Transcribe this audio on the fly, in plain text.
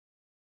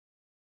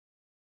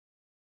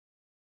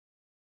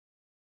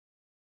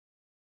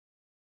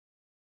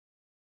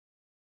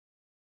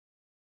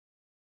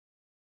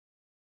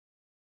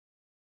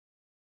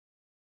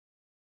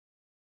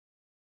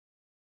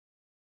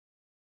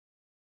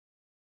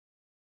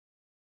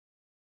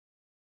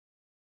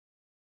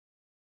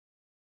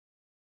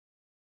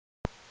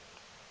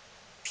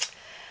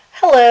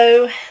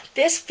Hello,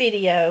 this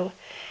video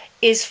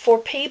is for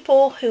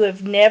people who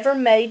have never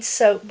made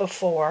soap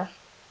before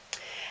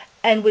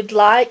and would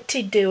like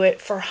to do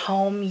it for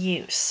home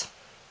use.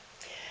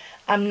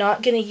 I'm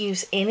not going to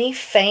use any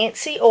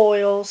fancy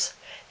oils,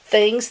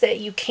 things that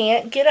you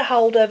can't get a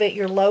hold of at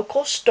your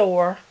local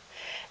store,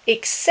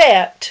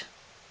 except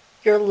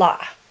your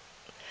lye.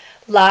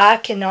 Lye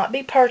cannot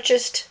be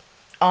purchased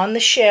on the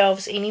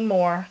shelves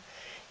anymore.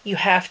 You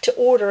have to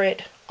order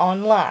it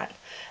online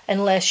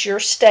unless your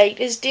state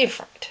is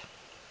different.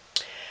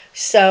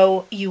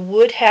 So you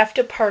would have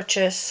to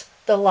purchase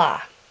the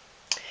lye.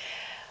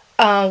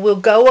 We'll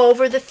go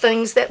over the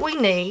things that we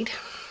need.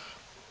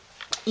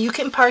 You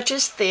can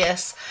purchase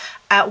this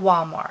at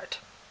Walmart.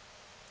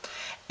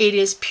 It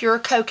is pure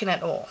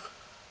coconut oil.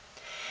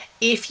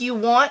 If you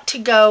want to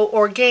go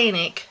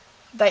organic,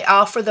 they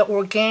offer the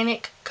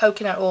organic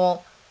coconut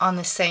oil on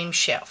the same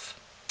shelf.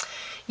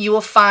 You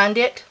will find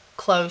it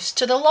close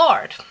to the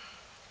lard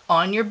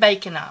on your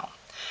baking aisle.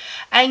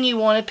 And you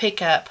want to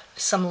pick up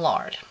some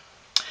lard.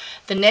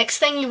 The next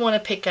thing you want to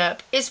pick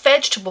up is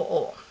vegetable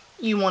oil.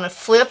 You want to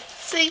flip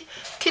the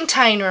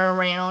container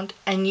around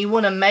and you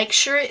want to make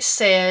sure it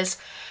says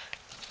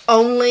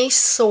only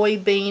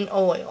soybean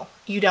oil.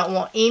 You don't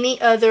want any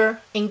other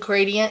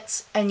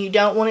ingredients, and you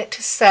don't want it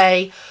to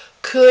say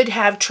could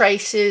have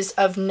traces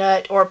of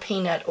nut or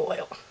peanut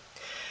oil.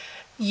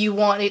 You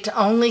want it to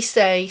only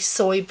say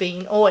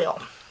soybean oil.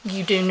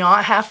 You do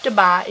not have to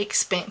buy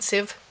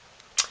expensive,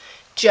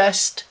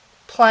 just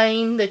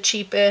plain the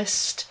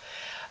cheapest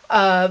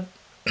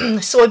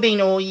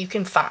soybean oil you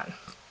can find.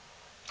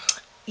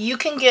 You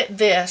can get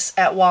this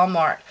at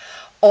Walmart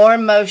or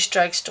most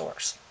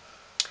drugstores.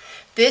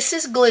 This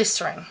is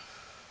glycerin.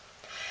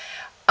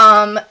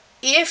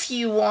 If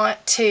you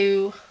want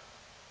to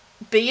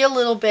be a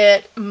little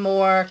bit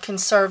more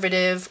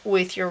conservative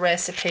with your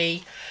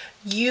recipe,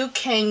 you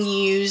can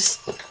use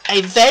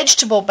a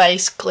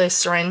vegetable-based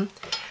glycerin.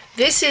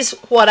 This is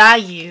what I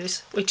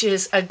use, which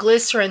is a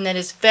glycerin that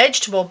is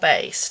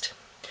vegetable-based.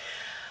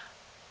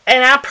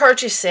 And I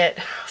purchase it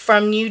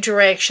from New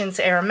Directions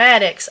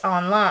Aromatics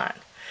online.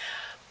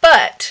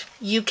 But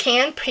you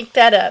can pick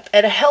that up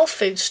at a health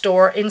food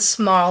store in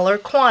smaller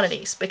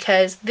quantities,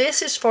 because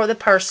this is for the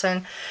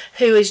person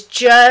who is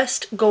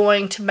just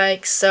going to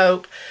make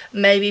soap,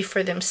 maybe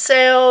for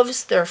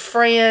themselves, their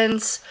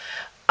friends,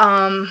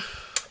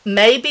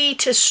 maybe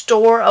to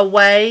store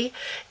away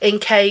in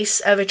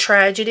case of a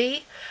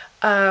tragedy.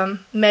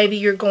 Maybe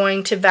you're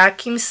going to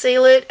vacuum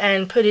seal it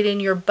and put it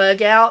in your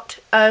bug out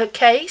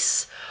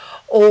case,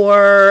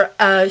 or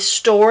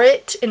store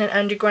it in an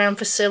underground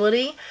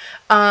facility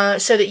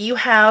so that you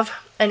have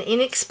an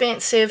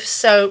inexpensive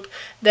soap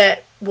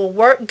that will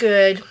work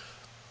good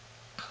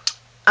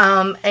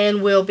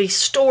and will be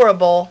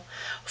storable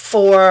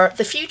for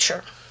the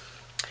future.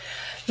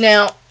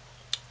 Now,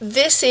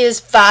 this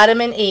is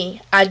vitamin E.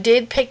 I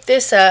did pick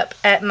this up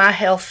at my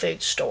health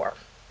food store.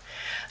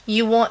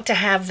 You want to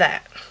have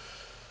that.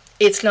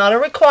 It's not a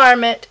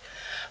requirement,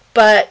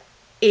 but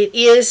it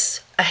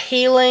is a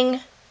healing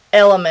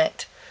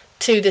element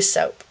to the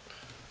soap.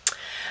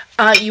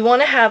 You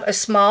want to have a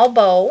small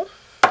bowl,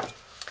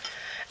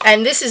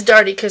 and this is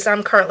dirty because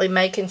I'm currently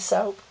making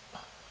soap.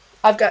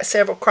 I've got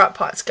several crock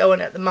pots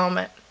going at the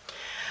moment.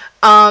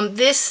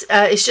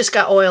 It's just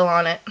got oil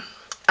on it.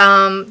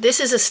 This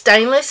is a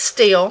stainless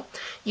steel.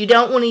 You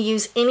don't want to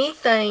use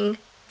anything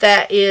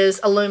that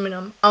is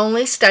aluminum,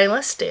 only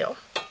stainless steel.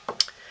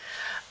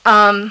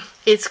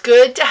 It's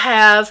good to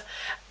have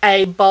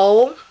a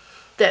bowl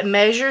that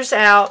measures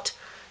out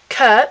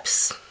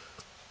cups,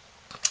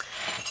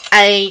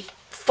 a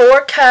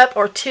 4-cup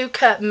or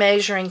 2-cup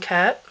measuring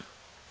cup,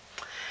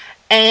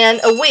 and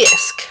a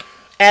whisk.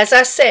 As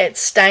I said,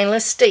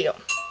 stainless steel.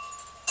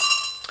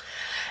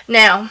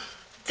 Now,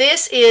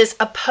 this is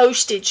a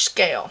postage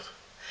scale.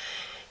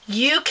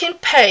 You can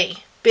pay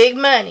big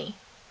money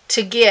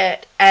to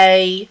get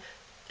a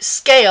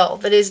scale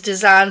that is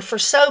designed for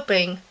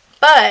soaping,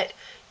 but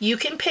you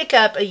can pick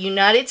up a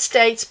United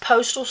States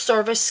Postal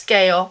Service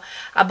scale.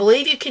 I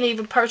believe you can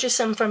even purchase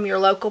them from your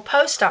local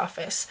post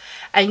office,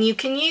 and you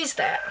can use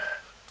that.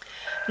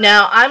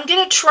 Now, I'm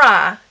going to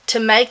try to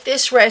make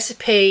this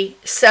recipe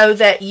so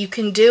that you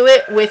can do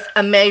it with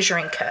a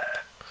measuring cup.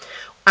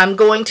 I'm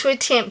going to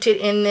attempt it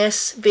in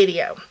this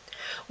video.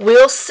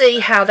 We'll see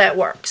how that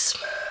works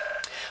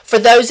for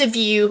those of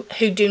you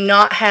who do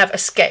not have a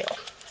scale.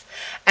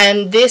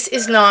 And this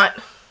is not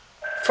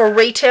for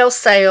retail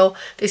sale.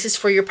 This is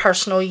for your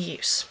personal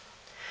use.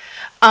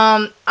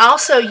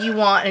 Also, you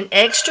want an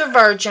extra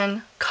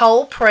virgin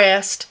cold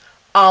pressed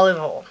olive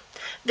oil.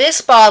 This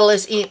bottle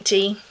is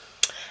empty.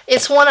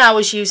 It's one I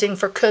was using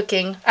for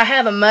cooking. I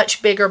have a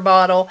much bigger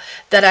bottle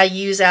that I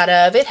use out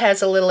of. It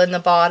has a little in the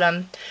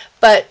bottom.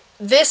 But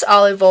this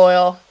olive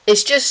oil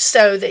is just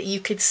so that you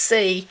could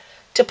see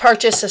to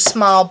purchase a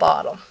small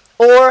bottle.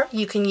 Or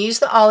you can use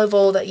the olive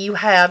oil that you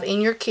have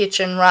in your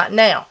kitchen right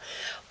now.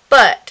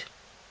 But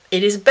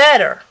it is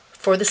better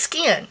for the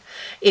skin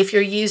if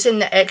you're using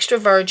the extra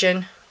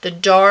virgin, the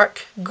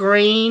dark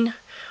green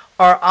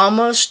or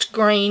almost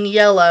green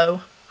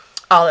yellow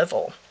olive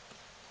oil.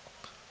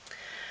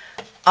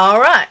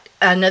 Alright,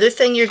 another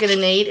thing you're going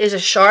to need is a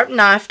sharp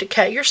knife to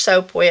cut your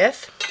soap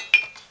with.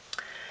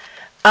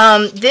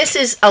 This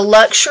is a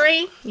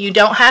luxury. You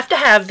don't have to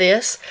have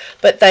this,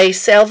 but they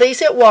sell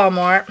these at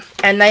Walmart,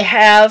 and they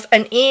have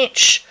an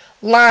inch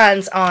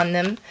lines on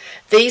them.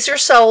 These are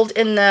sold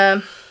in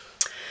the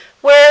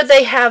where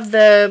they have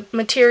the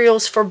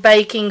materials for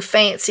baking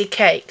fancy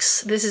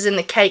cakes. This is in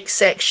the cake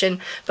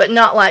section, but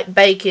not like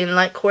baking,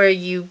 like where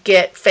you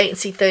get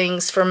fancy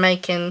things for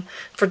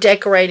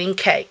decorating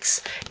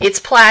cakes. It's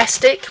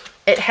plastic.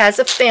 It has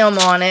a film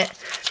on it,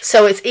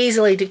 so it's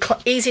easy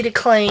to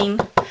clean,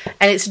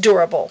 and it's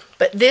durable.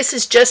 But this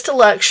is just a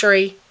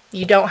luxury.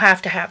 You don't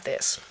have to have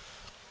this.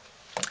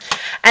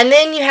 And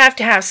then you have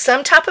to have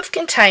some type of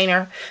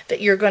container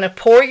that you're going to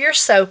pour your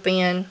soap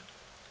in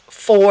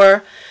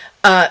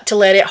to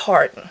let it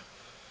harden.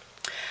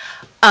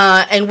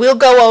 And we'll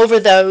go over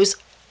those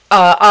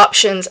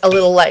options a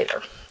little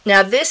later.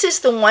 Now this is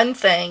the one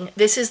thing,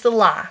 this is the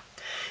lie.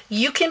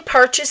 You can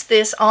purchase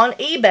this on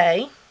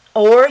eBay,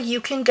 or you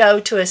can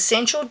go to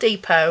Essential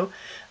Depot,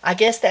 I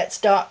guess that's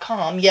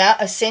 .com, yeah,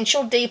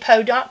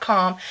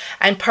 EssentialDepot.com,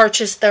 and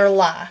purchase their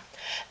lye.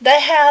 They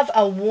have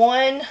a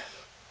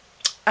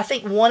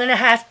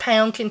 1.5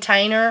 pound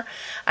container,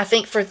 I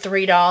think for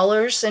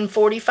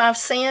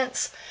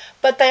 $3.45.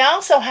 But they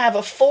also have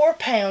a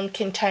 4-pound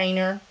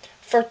container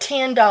for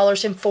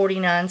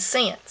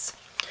 $10.49.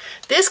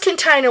 This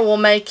container will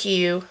make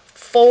you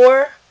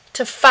 4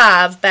 to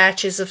 5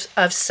 batches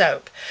of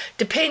soap,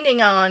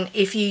 depending on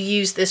if you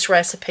use this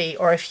recipe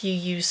or if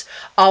you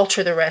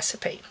alter the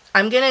recipe.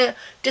 I'm going to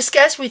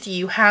discuss with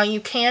you how you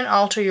can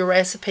alter your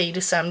recipe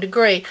to some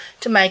degree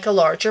to make a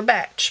larger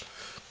batch.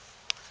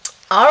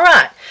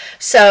 Alright,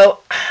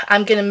 so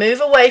I'm going to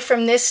move away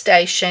from this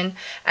station,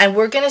 and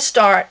we're going to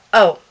start,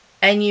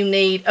 and you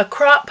need a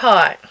crock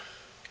pot.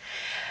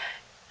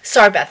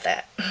 Sorry about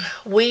that.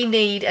 We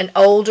need an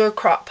older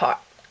crock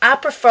pot. I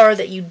prefer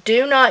that you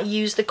do not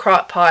use the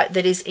crock pot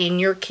that is in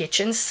your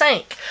kitchen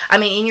sink.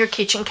 In your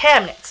kitchen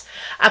cabinets.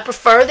 I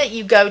prefer that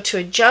you go to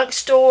a junk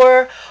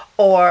store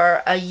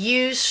or a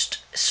used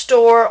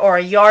store or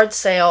a yard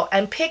sale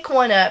and pick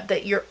one up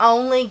that you're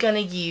only going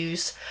to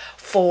use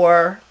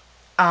for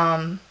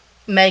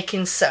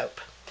making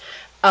soap.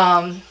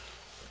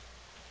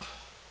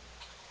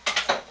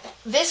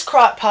 This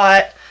crock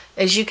pot,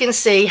 as you can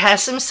see,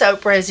 has some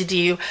soap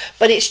residue,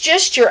 but it's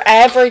just your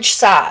average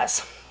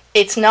size.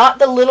 It's not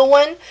the little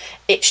one.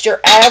 It's your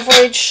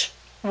average,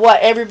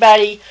 what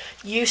everybody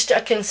used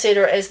to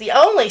consider as the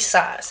only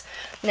size.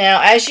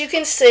 Now, as you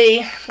can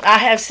see, I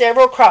have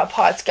several crock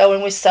pots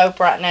going with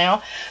soap right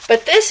now,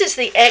 but this is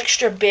the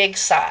extra big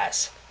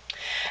size.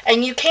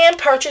 And you can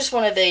purchase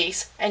one of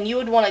these, and you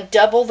would want to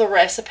double the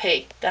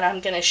recipe that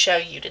I'm going to show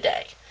you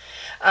today.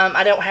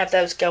 I don't have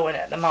those going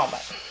at the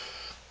moment.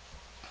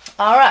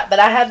 Alright, but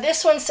I have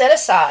this one set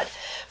aside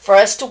for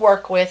us to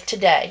work with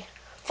today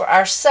for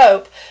our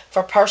soap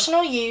for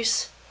personal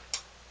use,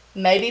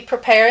 maybe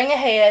preparing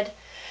ahead,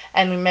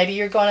 and maybe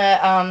you're going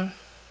to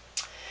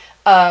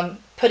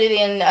put it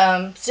in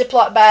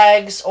Ziploc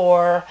bags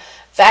or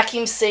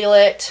vacuum seal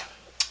it,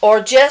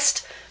 or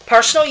just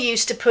personal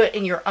use to put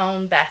in your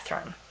own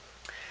bathroom.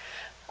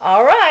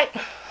 Alright,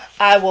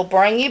 I will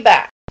bring you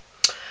back.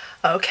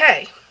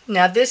 Okay,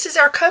 now this is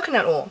our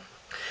coconut oil.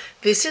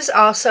 This is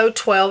also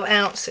 12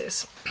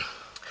 ounces.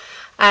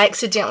 I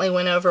accidentally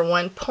went over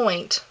 1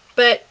 point,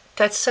 but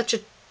that's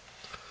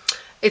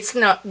it's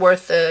not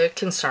worth the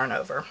concern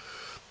over.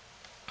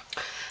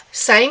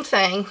 Same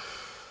thing.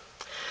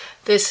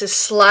 This is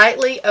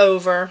slightly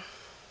over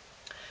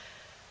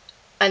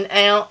an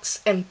ounce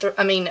and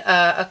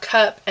a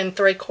cup and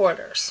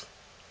 3/4.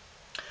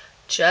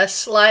 Just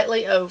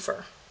slightly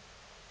over.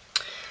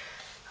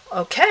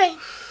 Okay,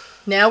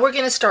 now we're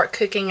going to start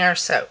cooking our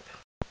soap.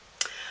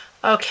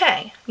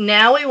 Okay,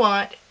 now we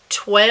want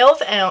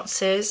 12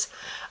 ounces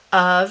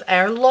of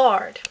our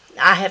lard.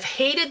 I have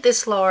heated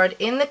this lard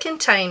in the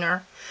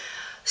container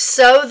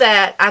so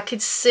that I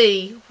could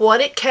see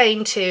what it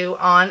came to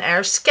on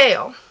our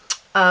scale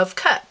of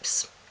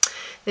cups.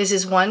 This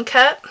is 1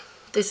 cup,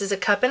 this is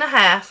 1.5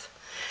 cups,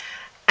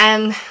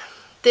 and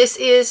this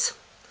is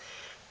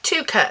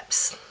 2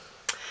 cups.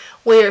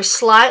 We are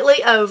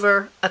slightly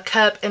over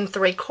 1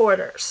 3/4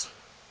 cups.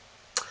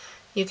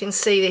 You can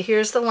see that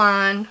here's the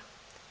line,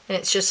 and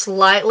it's just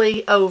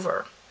slightly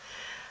over.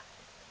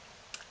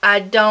 I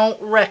don't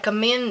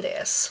recommend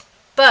this,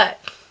 but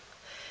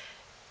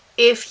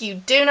if you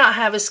do not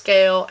have a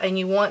scale and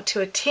you want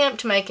to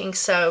attempt making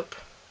soap,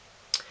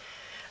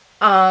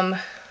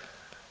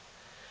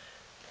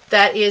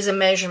 that is a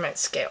measurement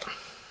scale.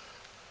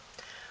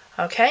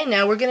 Okay,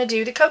 now we're going to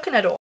do the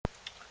coconut oil.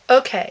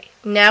 Okay,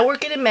 now we're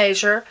going to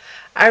measure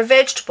our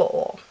vegetable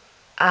oil.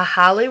 I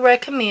highly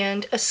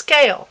recommend a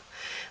scale.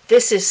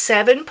 This is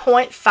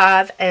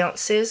 7.5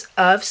 ounces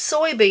of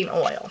soybean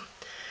oil.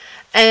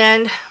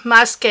 And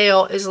my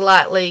scale is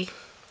lightly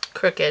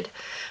crooked,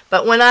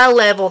 but when I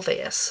level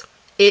this,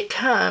 it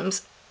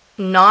comes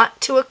not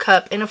to 1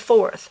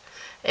 1/4 cups.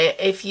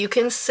 If you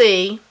can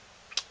see,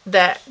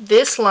 that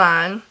this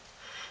line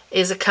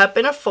is 1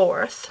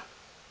 1/4 cups,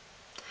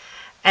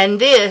 and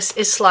this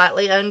is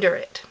slightly under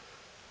it.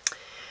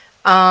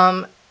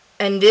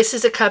 And this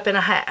is 1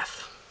 1/2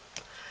 cups.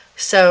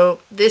 So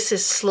this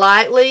is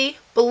slightly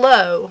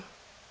below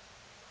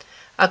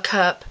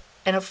 1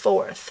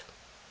 1/4 cups.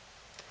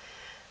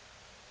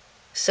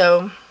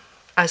 So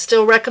I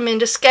still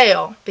recommend a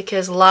scale,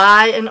 because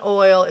lye and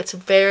oil, it's a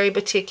very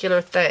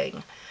particular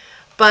thing.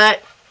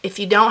 But if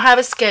you don't have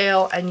a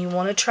scale and you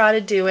want to try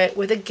to do it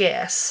with a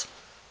guess,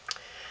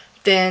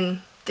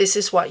 then this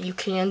is what you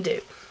can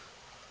do.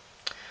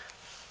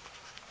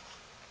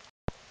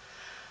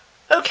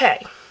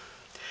 Okay,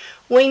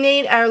 we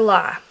need our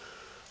lye.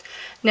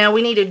 Now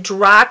we need a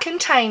dry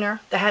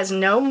container that has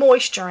no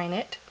moisture in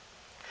it,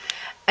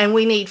 and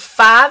we need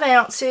 5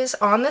 ounces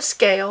on the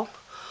scale,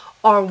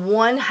 or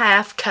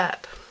 1/2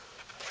 cup.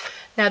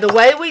 Now the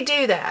way we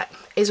do that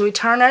is we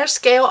turn our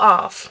scale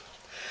off,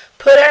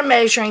 put our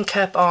measuring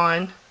cup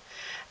on,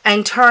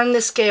 and turn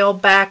the scale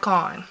back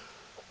on.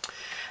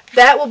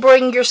 That will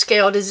bring your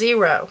scale to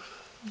 0.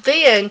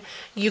 Then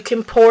you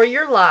can pour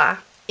your lye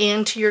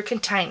into your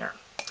container.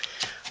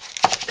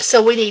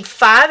 So we need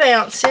 5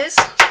 ounces,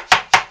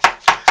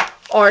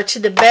 or to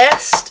the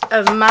best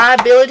of my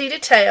ability to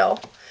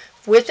tell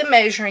with the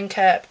measuring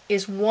cup,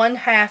 is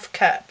 1/2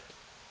 cup.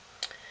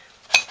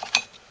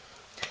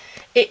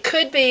 It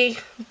could be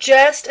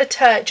just a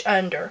touch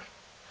under.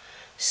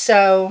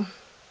 So,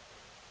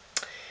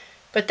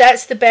 but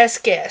that's the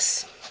best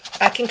guess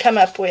I can come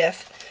up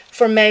with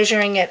for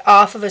measuring it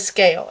off of a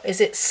scale. Is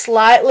it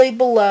slightly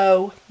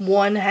below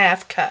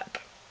 1/2 cup?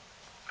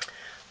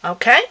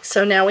 Okay,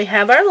 so now we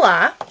have our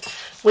lye.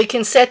 We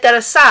can set that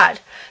aside.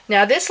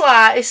 Now this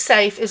lye is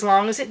safe as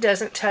long as it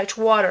doesn't touch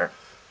water.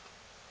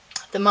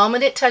 The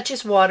moment it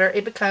touches water,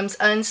 it becomes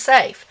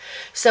unsafe.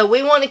 So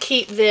we want to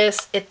keep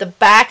this at the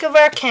back of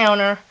our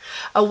counter,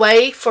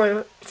 away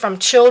from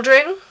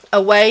children,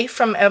 away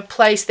from a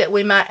place that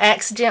we might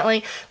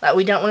accidentally, like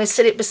we don't want to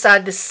set it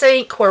beside the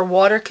sink where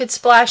water could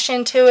splash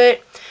into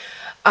it.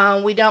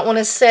 We don't want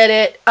to set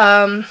it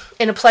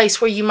in a place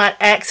where you might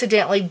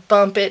accidentally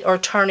bump it or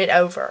turn it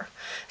over.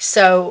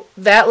 So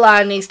that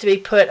lye needs to be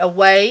put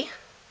away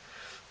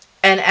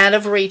and out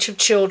of reach of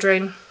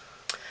children,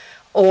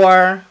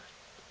 or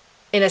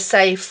in a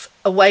safe,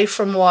 away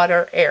from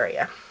water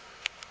area.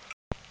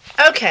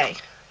 Okay,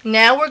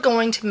 now we're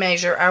going to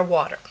measure our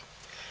water.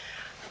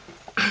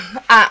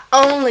 I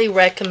only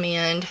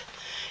recommend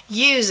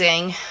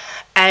using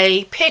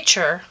a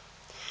pitcher,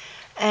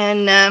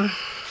 and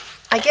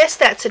I guess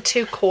that's a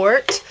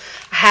 2-quart,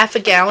 a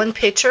 1/2 gallon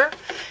pitcher.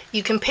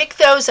 You can pick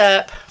those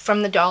up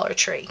from the Dollar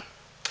Tree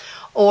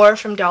or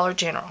from Dollar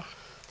General.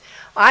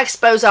 I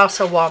suppose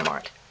also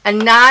Walmart. A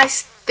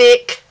nice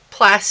thick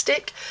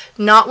plastic,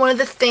 not one of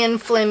the thin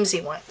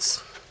flimsy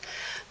ones.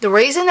 The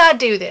reason I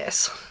do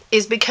this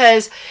is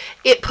because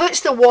it puts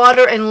the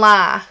water and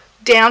lye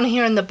down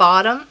here in the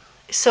bottom,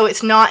 so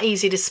it's not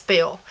easy to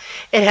spill.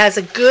 It has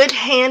a good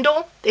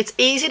handle, it's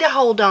easy to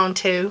hold on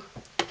to,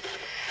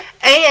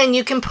 and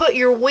you can put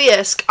your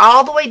whisk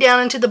all the way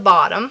down into the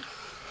bottom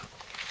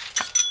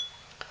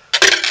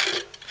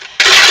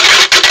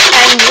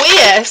and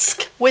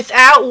whisk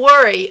without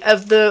worry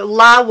of the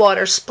lye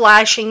water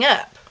splashing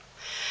up.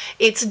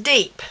 It's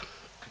deep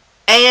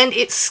and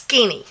it's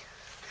skinny.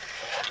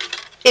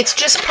 It's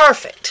just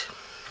perfect.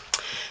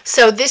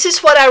 So this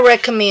is what I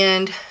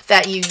recommend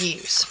that you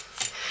use.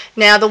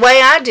 Now the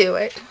way I do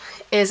it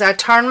is I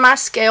turn my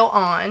scale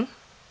on,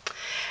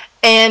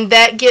 and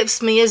that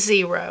gives me a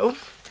 0.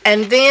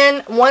 And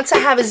then once I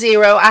have a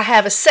 0, I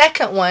have a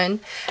second one,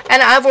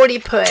 and I've already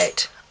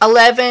put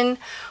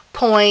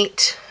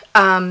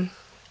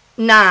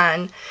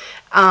 11.9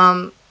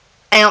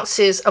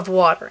 ounces of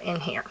water in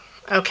here.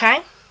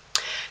 Okay?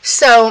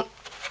 So,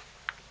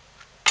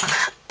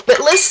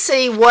 but let's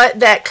see what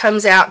that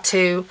comes out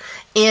to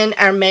in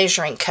our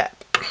measuring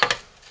cup.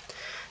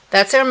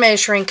 That's our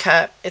measuring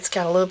cup. It's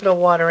got a little bit of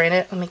water in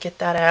it. Let me get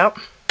that out.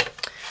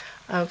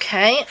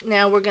 Okay,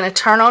 now we're going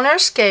to turn on our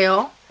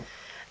scale.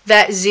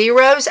 That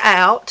zeroes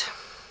out,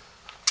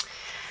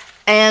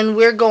 and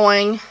we're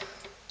going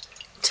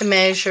to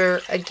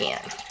measure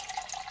again.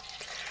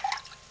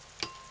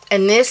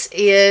 And this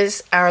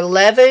is our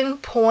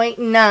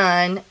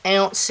 11.9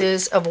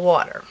 ounces of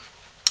water.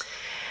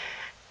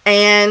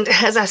 And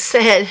as I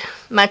said,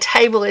 my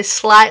table is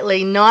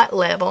slightly not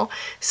level.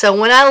 So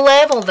when I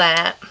level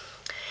that,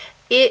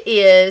 it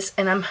is,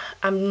 and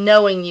I'm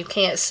knowing you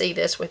can't see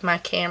this with my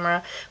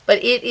camera,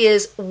 but it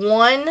is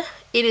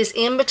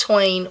in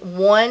between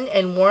 1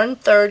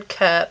 1/3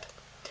 cup,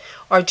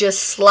 or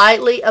just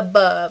slightly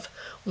above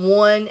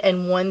 1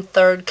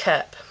 1/3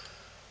 cup.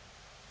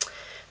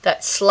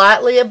 That's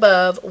slightly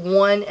above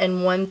 1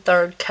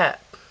 1/3 cup.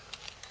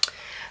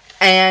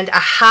 And I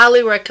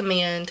highly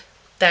recommend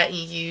that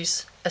you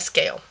use a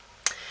scale.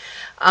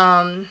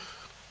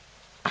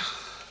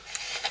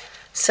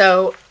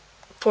 So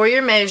for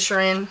your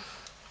measuring,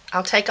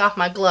 I'll take off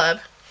my glove.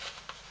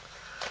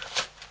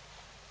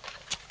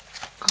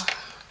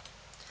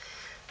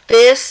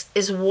 This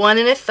is 1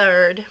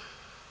 1/3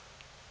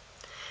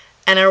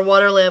 and our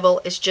water level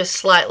is just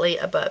slightly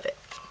above it.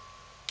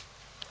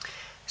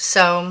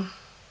 So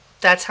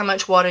that's how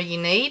much water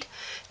you need.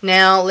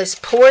 Now let's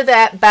pour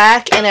that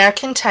back in our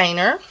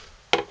container.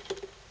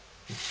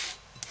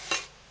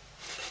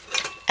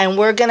 And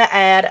we're going to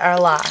add our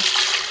lye.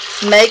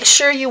 Make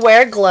sure you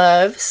wear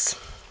gloves.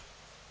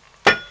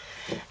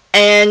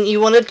 And you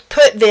want to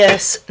put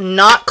this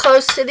not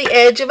close to the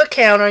edge of a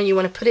counter. You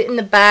want to put it in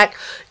the back.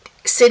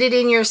 Sit it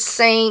in your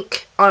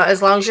sink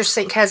as long as your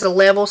sink has a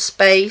level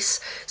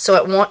space so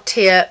it won't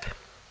tip.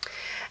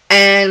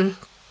 And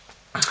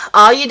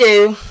all you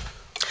do,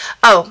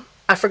 oh,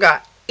 I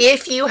forgot.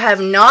 If you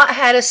have not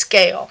had a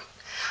scale,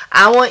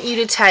 I want you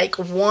to take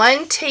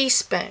 1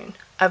 teaspoon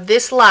of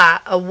this lye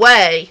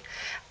away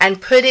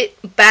and put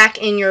it back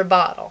in your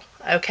bottle,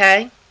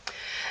 okay?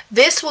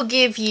 This will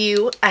give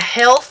you a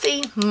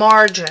healthy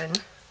margin,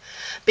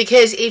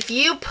 because if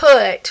you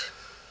put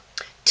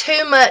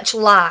too much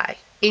lye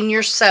in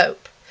your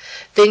soap,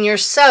 then your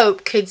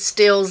soap could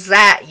still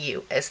zat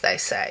you, as they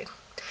say.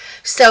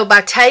 So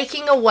by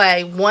taking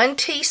away 1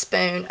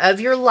 teaspoon of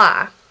your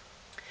lye,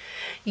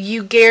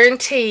 you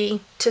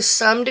guarantee to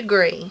some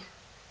degree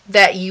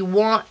that you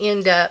won't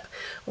end up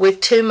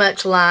with too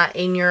much lye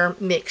in your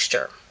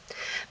mixture.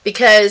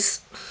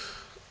 Because,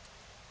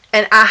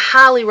 and I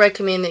highly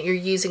recommend that you're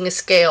using a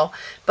scale,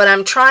 but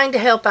I'm trying to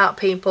help out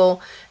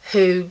people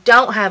who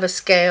don't have a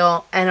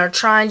scale and are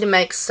trying to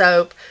make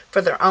soap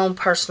for their own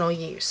personal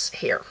use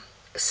here.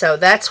 So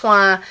that's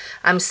why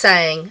I'm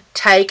saying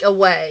take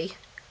away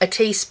a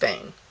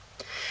teaspoon.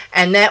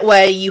 And that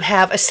way you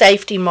have a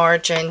safety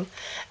margin.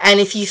 And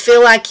if you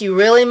feel like you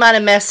really might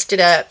have messed it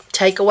up,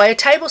 take away a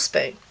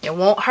tablespoon. It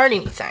won't hurt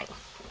anything.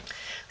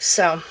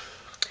 So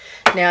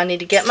now I need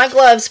to get my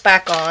gloves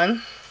back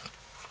on.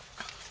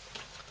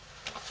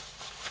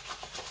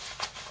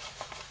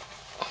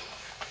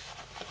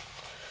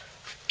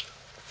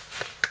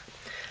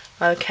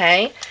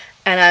 Okay,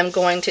 and I'm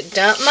going to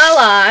dump my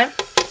lye.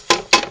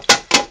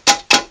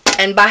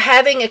 And by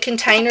having a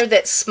container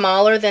that's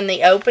smaller than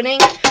the opening,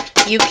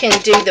 you can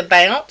do the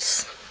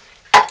bounce.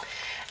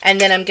 And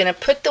then I'm going to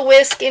put the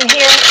whisk in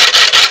here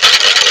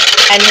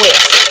and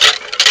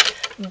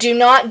whisk. Do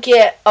not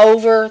get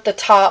over the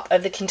top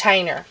of the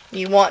container.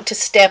 You want to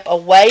step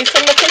away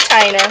from the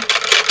container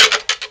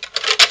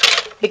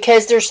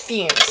because there's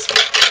fumes.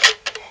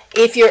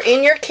 If you're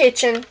in your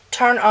kitchen,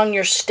 turn on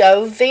your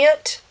stove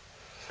vent,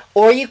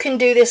 or you can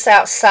do this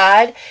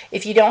outside.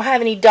 If you don't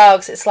have any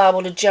dogs, it's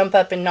liable to jump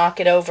up and knock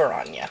it over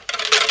on you.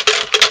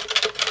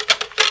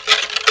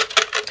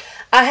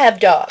 I have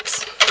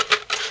dogs.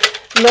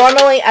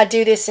 Normally I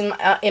do this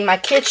in my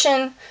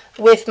kitchen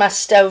with my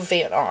stove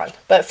vent on.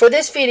 But for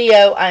this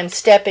video, I'm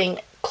stepping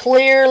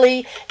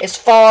clearly as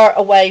far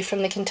away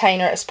from the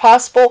container as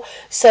possible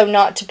so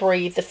not to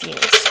breathe the fumes.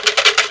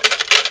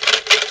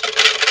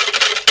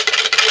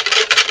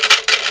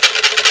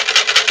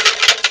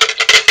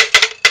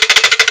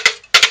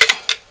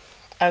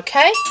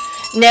 Okay,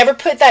 never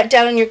put that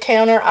down on your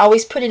counter.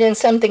 Always put it in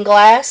something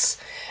glass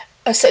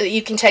so that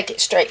you can take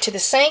it straight to the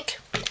sink.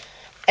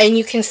 And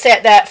you can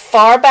set that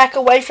far back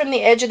away from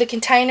the edge of the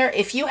container.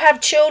 If you have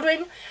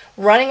children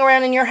running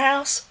around in your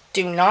house,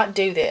 do not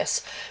do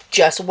this.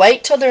 Just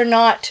wait till they're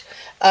not,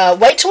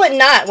 wait till at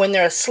night when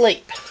they're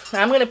asleep.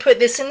 Now I'm going to put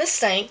this in the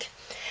sink,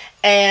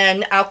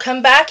 and I'll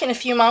come back in a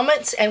few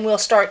moments and we'll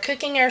start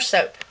cooking our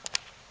soap.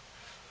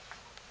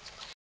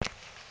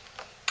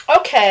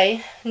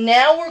 Okay,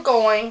 now we're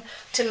going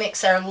to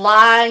mix our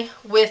lye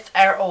with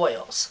our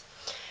oils.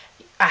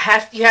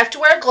 You have to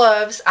wear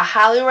gloves. I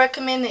highly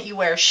recommend that you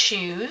wear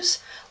shoes,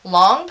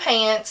 long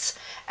pants,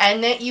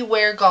 and that you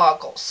wear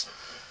goggles.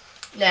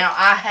 Now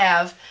I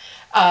have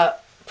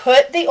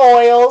put the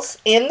oils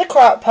in the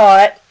crock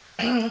pot.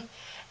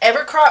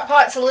 Every crock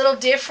pot's a little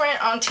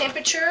different on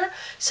temperature,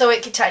 so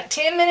it could take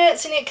 10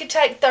 minutes and it could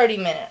take 30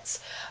 minutes,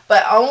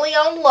 but only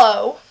on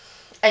low.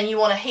 And you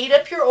want to heat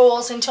up your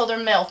oils until they're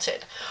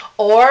melted.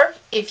 Or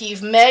if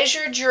you've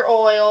measured your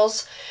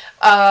oils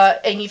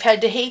and you've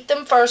had to heat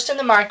them first in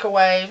the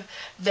microwave,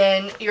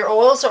 then your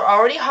oils are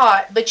already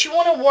hot, but you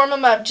want to warm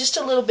them up just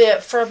a little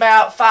bit for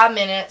about 5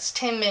 minutes,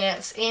 10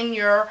 minutes in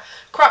your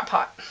crock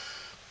pot.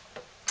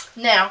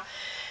 Now,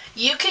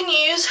 you can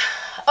use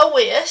a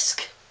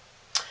whisk.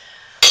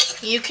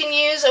 You can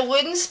use a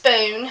wooden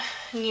spoon.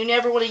 You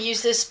never want to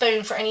use this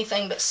spoon for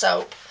anything but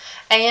soap.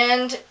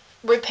 And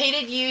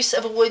repeated use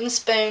of a wooden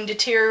spoon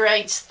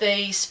deteriorates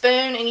the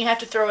spoon and you have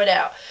to throw it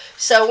out.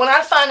 So when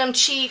I find them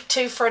cheap,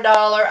 2 for $1,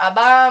 I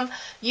buy them,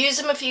 use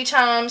them a few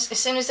times. As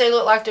soon as they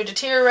look like they're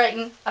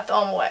deteriorating, I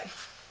throw them away.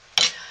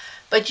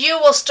 But you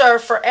will stir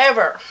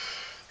forever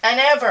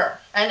and ever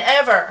and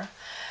ever.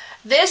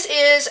 This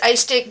is a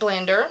stick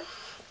blender.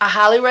 I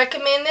highly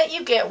recommend that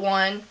you get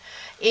one.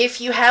 If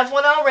you have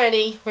one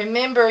already,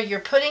 remember you're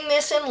putting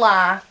this in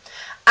lye.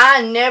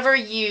 I never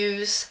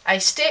use a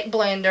stick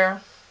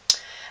blender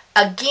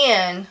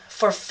again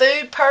for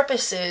food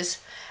purposes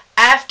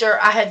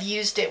after I have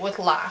used it with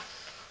lye.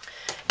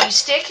 You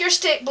stick your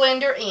stick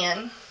blender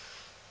in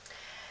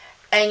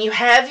and you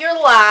have your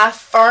lye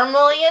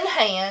firmly in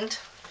hand,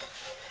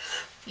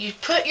 You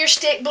put your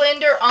stick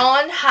blender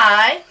on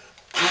high.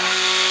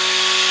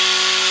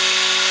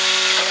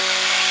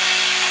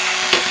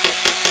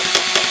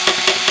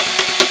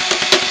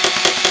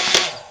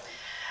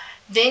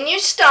 Then you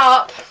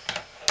stop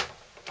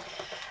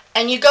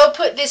and you go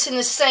put this in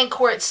the sink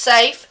where it's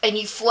safe and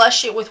you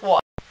flush it with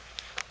water.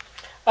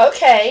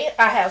 Okay,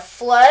 I have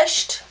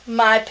flushed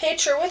my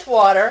pitcher with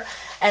water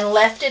and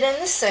left it in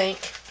the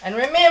sink. And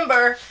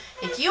remember,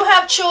 if you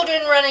have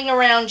children running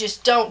around,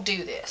 just don't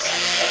do this.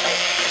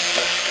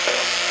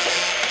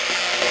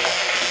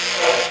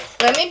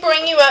 Let me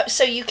bring you up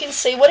so you can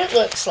see what it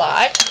looks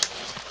like.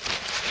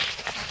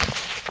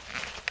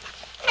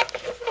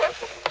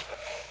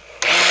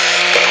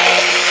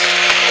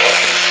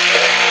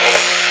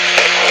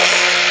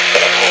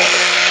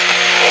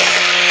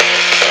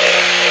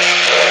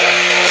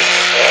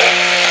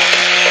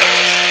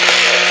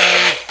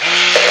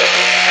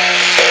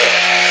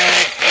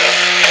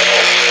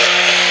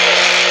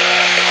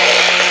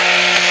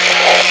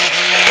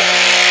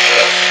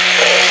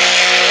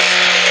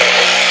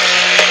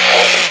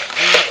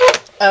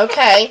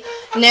 Okay,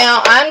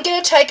 now I'm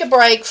going to take a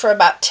break for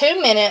about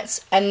 2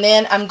 minutes and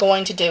then I'm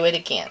going to do it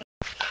again.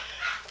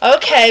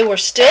 Okay, we're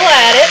still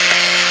at it.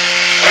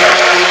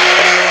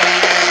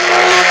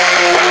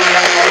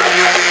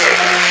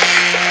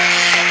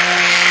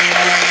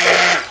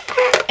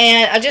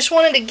 And I just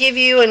wanted to give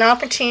you an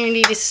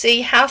opportunity to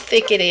see how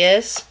thick it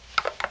is.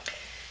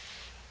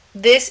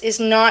 This is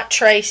not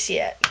trace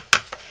yet.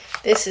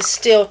 This is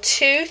still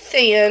too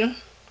thin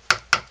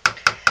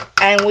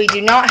and we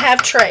do not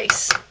have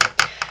trace.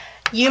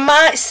 You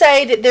might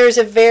say that there's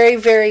a very,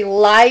 very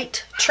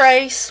light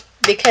trace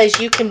because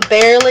you can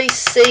barely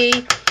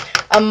see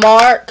a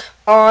mark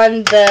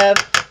on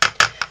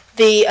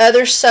the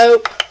other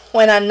soap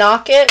when I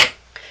knock it,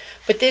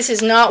 but this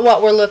is not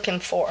what we're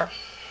looking for.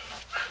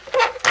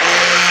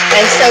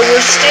 And so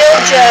we're still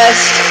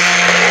just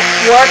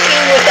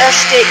working with our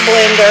stick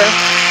blender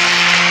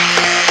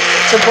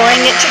to bring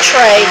it to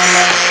trace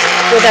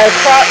with our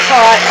crock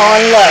pot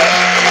on low.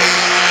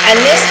 And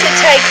this could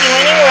take you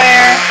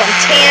anywhere from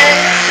 10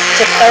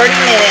 to 30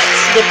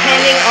 minutes,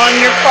 depending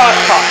on your crock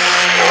pot.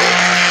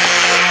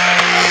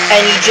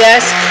 And you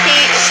just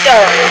keep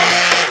stirring.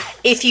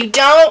 If you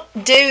don't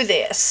do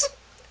this,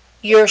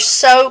 your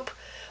soap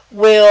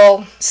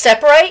will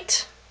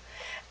separate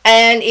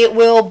and it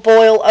will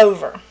boil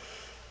over.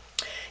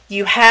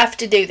 You have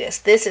to do this.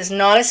 This is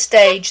not a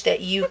stage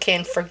that you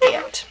can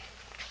forget.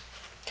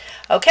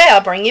 Okay,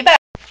 I'll bring you back.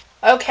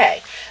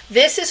 Okay,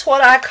 this is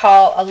what I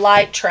call a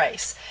light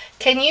trace.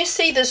 Can you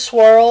see the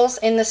swirls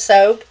in the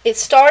soap?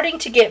 It's starting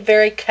to get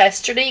very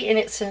custardy in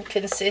its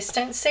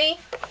consistency,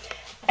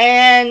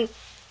 and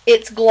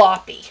it's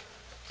gloppy.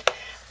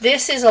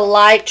 This is a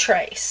light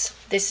trace.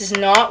 This is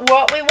not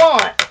what we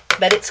want,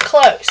 but it's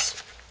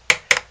close.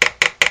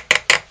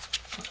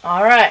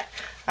 Alright,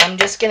 I'm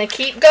just going to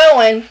keep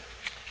going,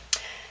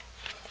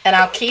 and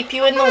I'll keep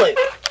you in the loop.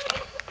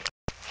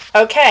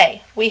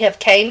 Okay, we have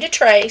came to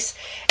trace.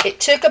 It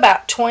took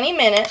about 20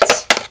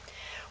 minutes.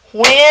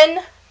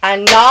 When I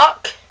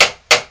knock,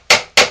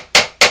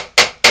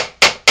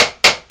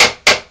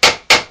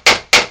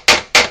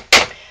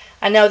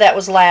 I know that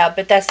was loud,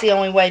 but that's the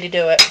only way to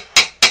do it.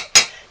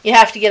 You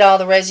have to get all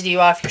the residue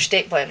off your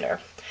stick blender.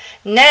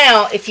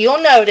 Now, if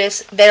you'll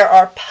notice, there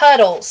are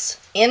puddles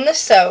in the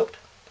soap,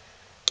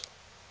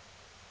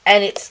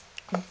 and it's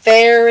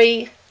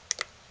very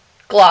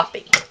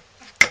gloppy.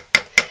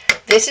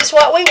 This is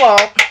what we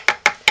want.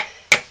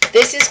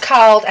 This is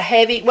called a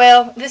heavy,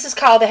 well, this is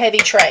called a heavy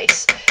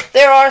trace.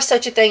 There are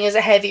such a thing as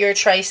a heavier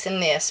trace than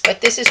this, but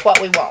this is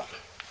what we want.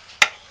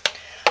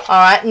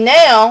 Alright,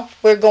 now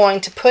we're going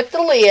to put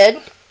the lid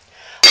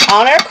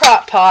on our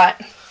crock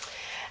pot.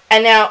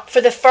 And now,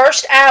 for the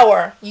first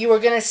hour, you are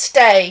going to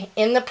stay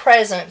in the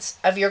presence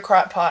of your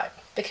crock pot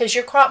because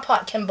your crock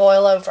pot can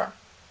boil over.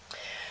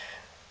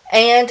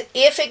 And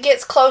if it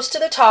gets close to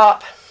the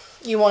top,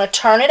 you want to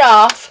turn it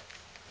off,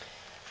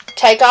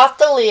 take off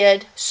the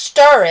lid,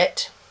 stir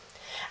it,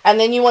 and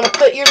then you want to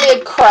put your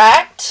lid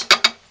cracked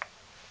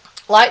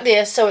like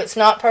this so it's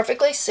not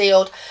perfectly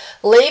sealed.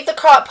 Leave the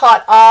crock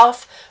pot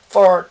off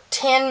for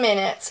 10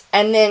 minutes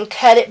and then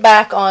cut it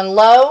back on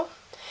low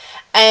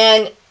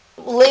and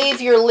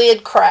leave your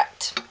lid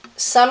cracked.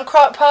 Some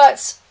crock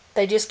pots,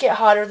 they just get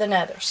hotter than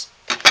others.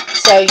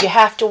 So you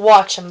have to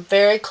watch them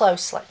very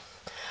closely.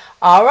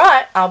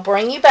 Alright, I'll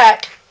bring you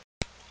back.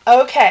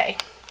 Okay,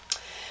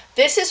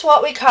 this is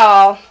what we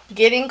call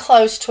getting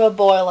close to a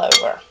boil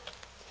over.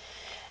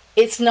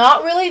 It's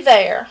not really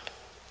there,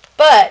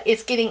 but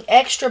it's getting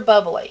extra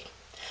bubbly.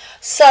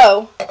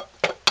 So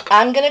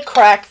I'm going to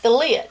crack the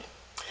lid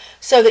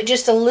so that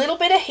just a little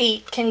bit of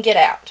heat can get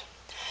out.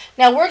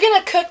 Now we're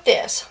going to cook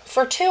this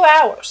for 2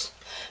 hours,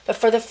 but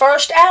for the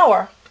first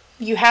hour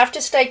you have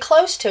to stay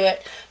close to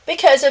it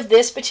because of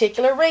this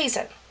particular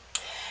reason.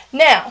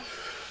 Now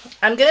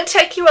I'm going to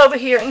take you over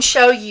here and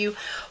show you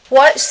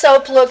what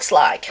soap looks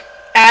like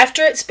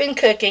after it's been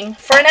cooking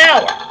for an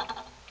hour.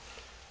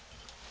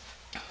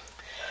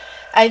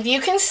 As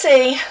you can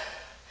see,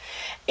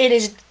 it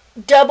is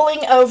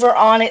doubling over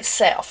on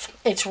itself.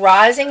 It's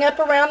rising up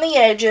around the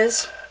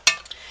edges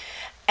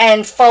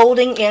and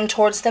folding in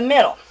towards the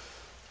middle.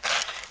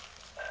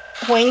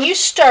 When you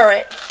stir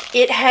it,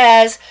 it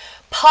has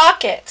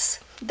pockets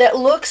that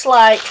looks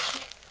like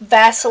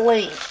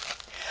Vaseline,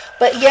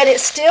 but yet it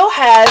still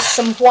has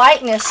some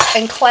whiteness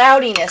and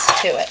cloudiness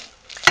to it.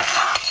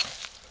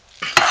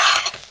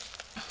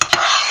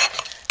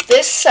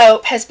 This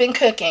soap has been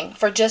cooking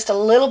for just a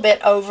little bit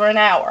over an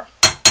hour.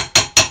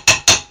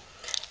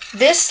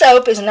 This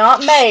soap is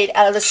not made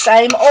out of the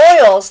same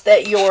oils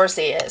that yours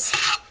is.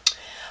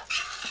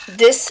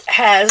 This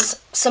has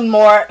some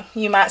more,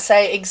 you might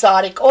say,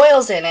 exotic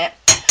oils in it.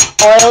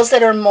 Oils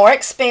that are more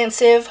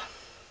expensive,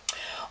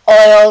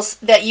 oils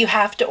that you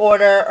have to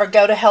order or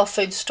go to health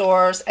food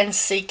stores and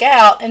seek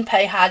out and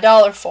pay high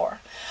dollar for.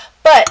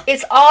 But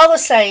it's all the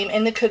same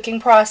in the cooking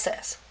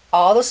process.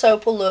 All the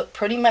soap will look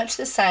pretty much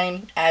the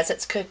same as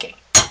it's cooking.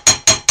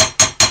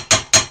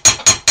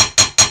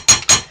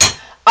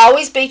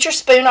 Always beat your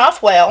spoon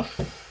off well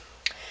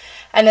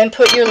and then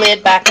put your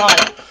lid back on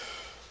it.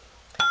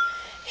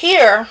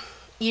 Here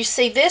you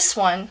see this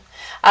one,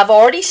 I've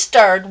already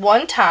stirred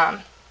one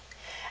time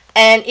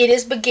and it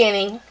is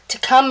beginning to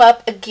come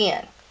up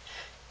again.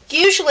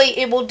 Usually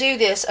it will do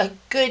this a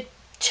good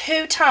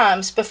 2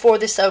 times before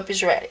the soap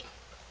is ready.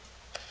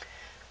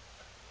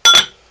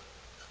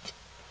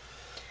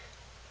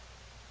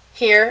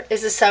 Here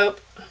is the soap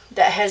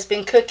that has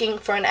been cooking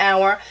for an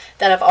hour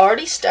that I've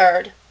already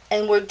stirred,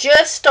 and we're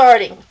just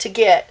starting to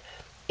get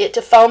it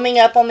to foaming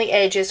up on the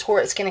edges where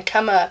it's going to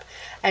come up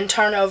and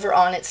turn over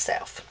on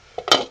itself.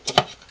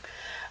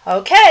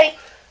 Okay,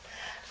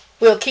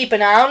 we'll keep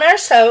an eye on our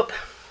soap,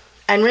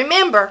 and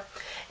remember,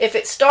 if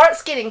it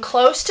starts getting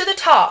close to the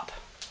top,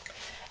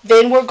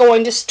 then we're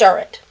going to stir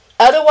it.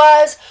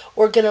 Otherwise,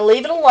 we're going to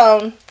leave it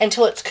alone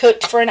until it's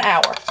cooked for an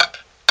hour.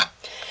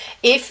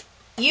 If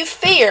you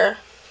fear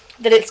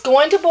that it's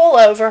going to boil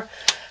over,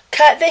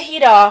 cut the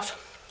heat off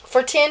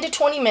for 10 to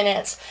 20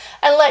 minutes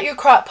and let your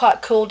crock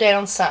pot cool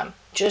down some.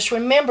 Just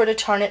remember to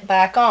turn it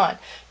back on.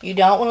 You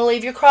don't want to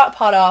leave your crock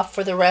pot off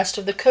for the rest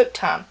of the cook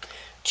time.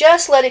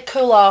 Just let it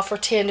cool off for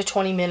 10 to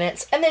 20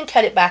 minutes and then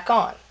cut it back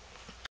on.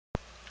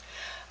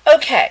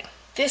 Okay,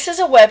 this is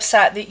a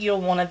website that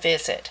you'll want to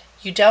visit.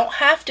 You don't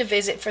have to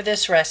visit for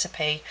this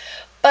recipe,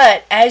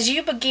 but as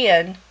you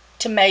begin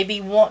to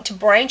maybe want to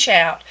branch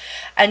out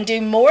and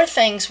do more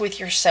things with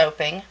your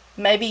soaping,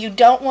 maybe you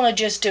don't want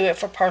to just do it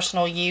for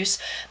personal use,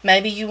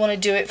 maybe you want to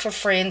do it for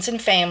friends and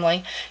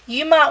family,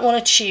 you might want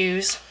to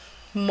choose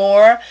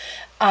more,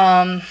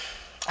 I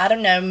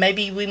don't know,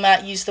 maybe we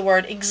might use the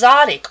word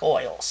exotic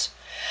oils,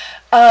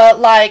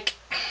 like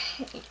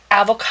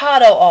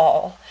avocado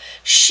oil,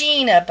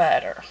 Sheena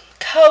butter,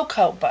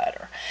 cocoa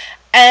butter,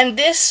 and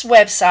this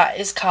website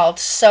is called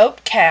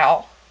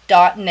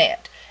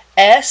soapcal.net.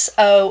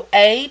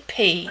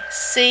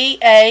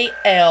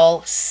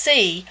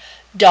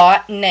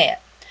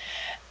 SOAPCALC.net.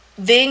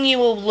 Then you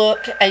will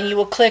look and you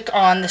will click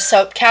on the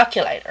soap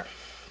calculator.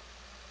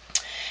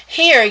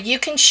 Here you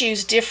can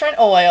choose different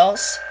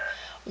oils,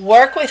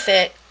 work with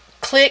it,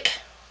 click,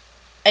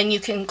 and you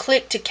can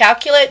click to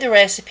calculate the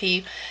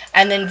recipe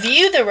and then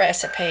view the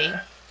recipe,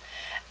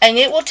 and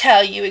it will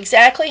tell you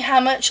exactly how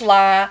much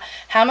lye,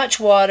 how much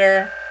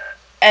water,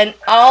 and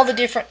all the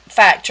different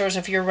factors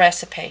of your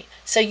recipe.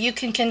 So you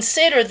can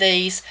consider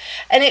these,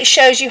 and it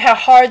shows you how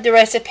hard the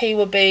recipe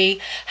will be,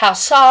 how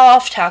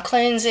soft, how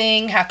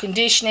cleansing, how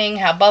conditioning,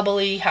 how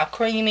bubbly, how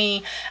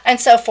creamy, and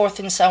so forth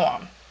and so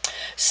on.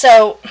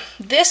 So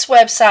this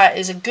website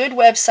is a good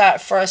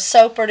website for a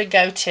soaper to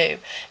go to.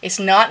 It's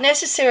not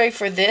necessary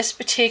for this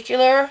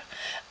particular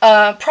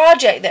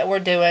project that we're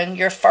doing,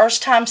 your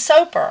first time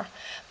soaper,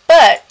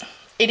 but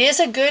it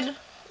is a good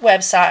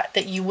website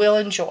that you will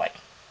enjoy.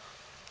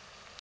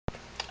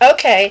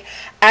 Okay,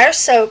 our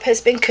soap has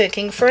been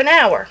cooking for an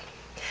hour.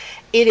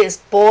 It is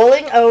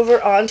boiling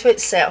over onto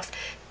itself.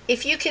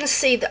 If you can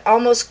see the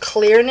almost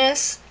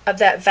clearness of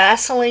that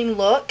Vaseline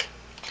look,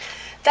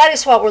 that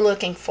is what we're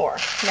looking for.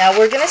 Now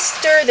we're going to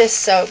stir this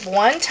soap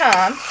one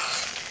time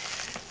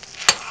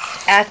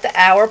at the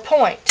hour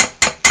point.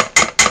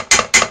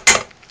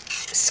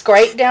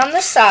 Scrape down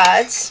the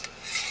sides.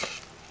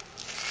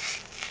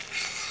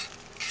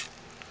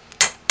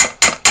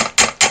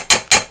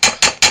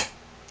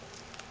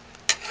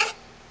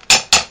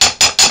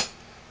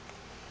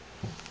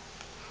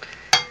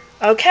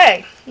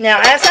 Okay, now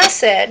as I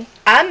said,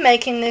 I'm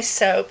making this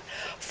soap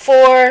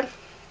for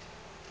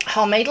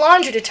homemade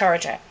laundry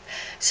detergent.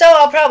 So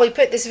I'll probably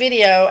put this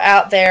video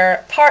out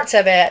there, parts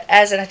of it,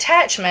 as an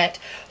attachment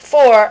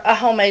for a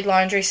homemade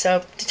laundry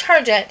soap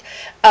detergent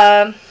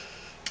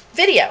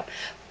video.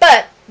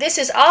 But this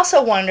is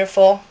also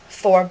wonderful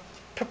for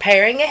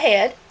preparing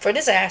ahead for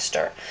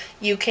disaster.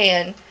 You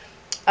can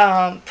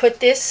put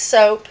this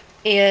soap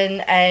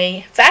in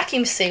a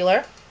vacuum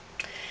sealer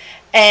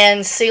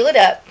and seal it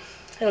up.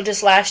 It'll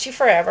just last you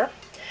forever.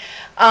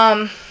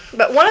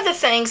 But one of the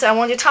things I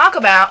wanted to talk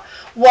about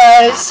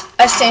was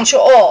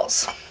essential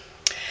oils.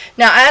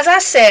 Now, as I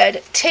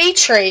said, tea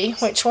tree,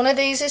 which one of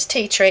these is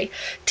tea tree?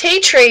 Tea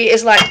tree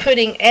is like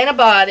putting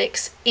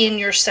antibiotics in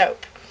your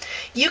soap.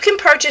 You can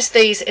purchase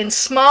these in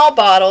small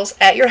bottles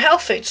at your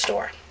health food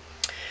store.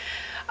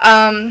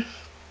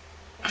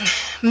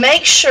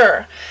 Make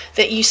sure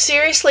that you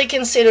seriously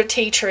consider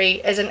tea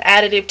tree as an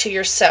additive to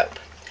your soap.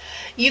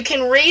 You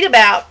can read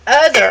about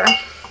other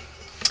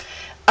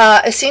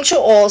essential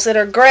oils that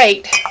are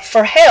great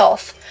for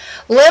health.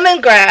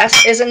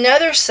 Lemongrass is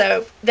another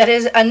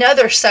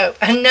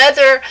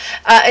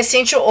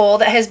essential oil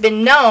that has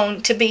been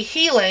known to be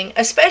healing,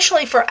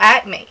 especially for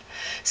acne.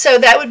 So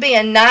that would be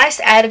a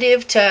nice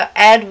additive to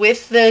add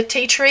with the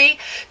tea tree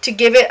to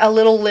give it a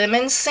little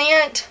lemon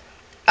scent.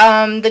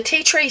 The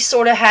tea tree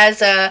sort of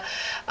has a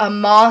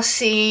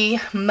mossy,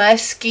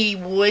 musky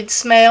wood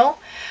smell.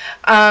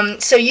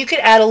 So you could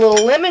add a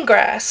little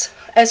lemongrass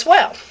as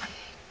well.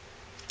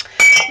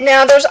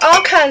 Now, there's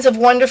all kinds of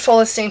wonderful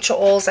essential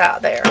oils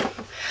out there.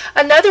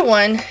 Another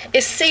one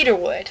is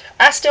cedarwood.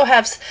 I still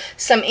have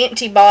some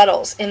empty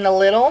bottles in the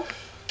little.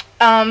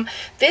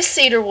 This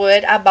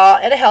cedarwood I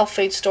bought at a health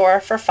food store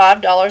for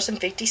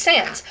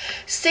 $5.50.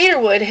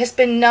 Cedarwood has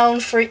been known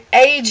for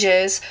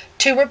ages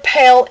to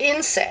repel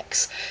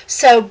insects.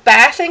 So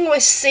bathing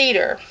with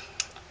cedar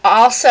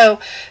also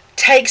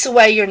takes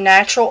away your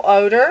natural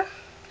odor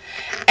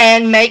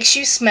and makes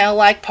you smell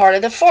like part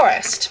of the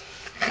forest.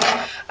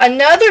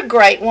 Another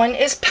great one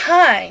is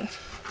pine.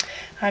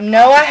 I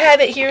know I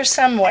have it here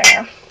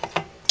somewhere.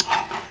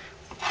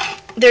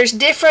 This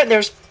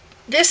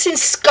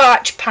is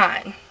Scotch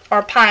pine,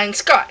 or pine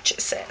Scotch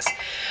it says.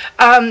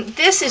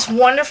 This is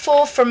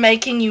wonderful for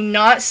making you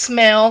not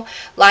smell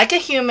like a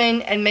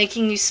human and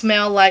making you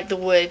smell like the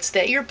woods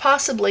that you're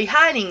possibly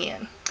hiding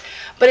in.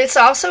 But it's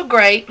also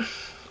great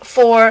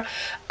for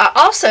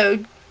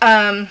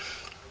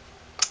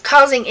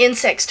causing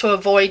insects to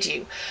avoid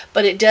you,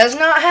 but it does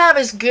not have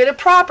as good a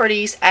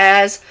properties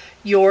as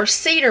your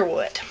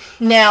cedarwood.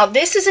 Now,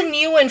 this is a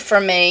new one for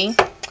me,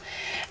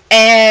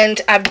 and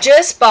I've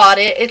just bought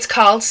it. It's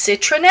called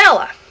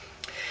citronella.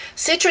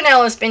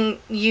 Citronella has been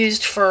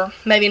used for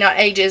maybe not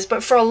ages,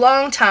 but for a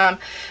long time.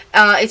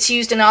 It's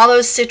used in all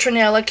those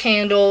citronella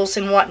candles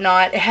and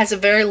whatnot. It has a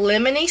very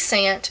lemony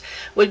scent,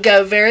 would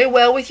go very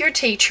well with your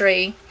tea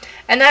tree,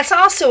 and that's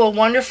also a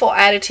wonderful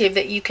additive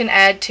that you can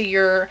add to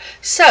your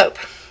soap.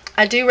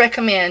 I do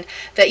recommend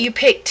that you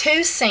pick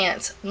 2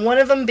 scents, one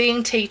of them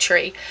being tea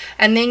tree,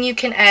 and then you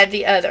can add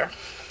the other.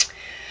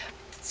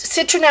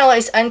 Citronella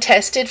is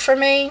untested for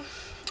me.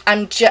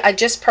 I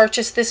just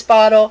purchased this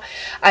bottle.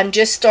 I'm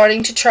just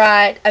starting to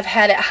try it. I've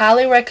had it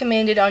highly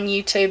recommended on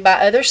YouTube by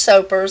other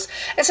soapers,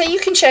 and so you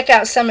can check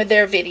out some of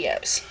their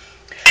videos.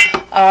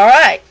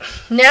 Alright,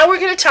 now we're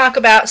going to talk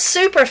about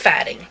super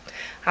fatting.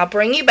 I'll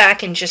bring you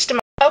back in just a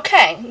moment.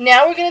 Okay,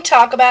 now we're going to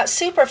talk about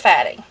super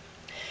fatting.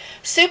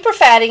 Super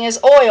fatting is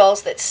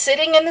oils that's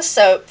sitting in the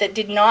soap that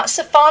did not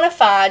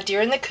siphonify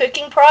during the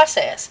cooking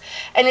process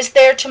and is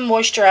there to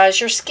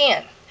moisturize your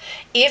skin.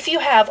 If you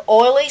have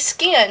oily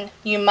skin,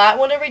 you might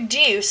want to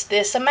reduce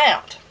this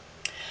amount.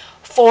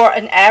 For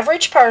an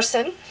average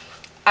person,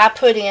 I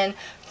put in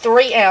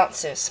 3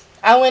 ounces.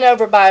 I went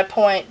over by a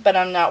point, but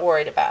I'm not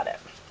worried about it.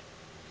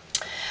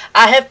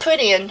 I have put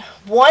in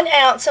 1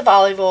 ounce of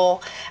olive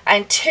oil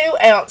and 2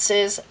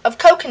 ounces of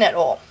coconut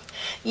oil.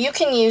 You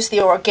can use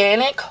the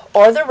organic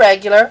or the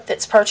regular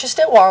that's purchased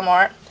at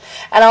Walmart.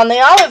 And on the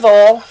olive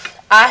oil,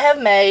 I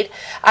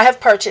have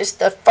purchased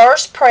the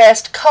first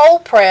pressed,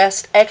 cold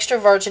pressed extra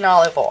virgin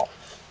olive oil.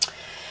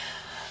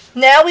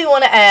 Now we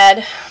want to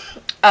add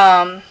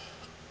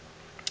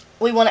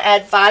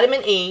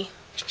vitamin E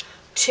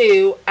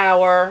to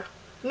our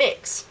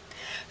mix.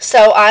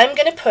 So I'm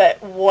going to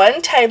put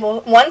 1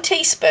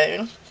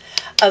 teaspoon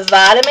of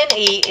vitamin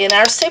E in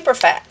our super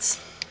fats.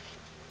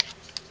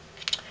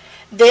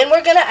 Then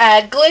we're going to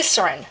add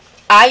glycerin.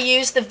 I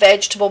use the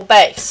vegetable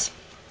base.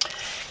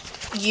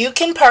 You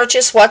can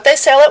purchase what they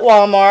sell at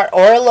Walmart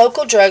or a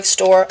local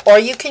drugstore, or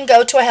you can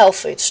go to a health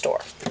food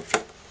store.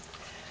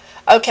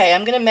 Okay,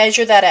 I'm going to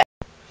measure that out.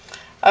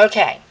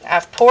 Okay,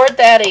 I've poured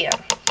that in.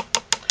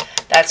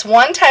 That's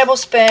 1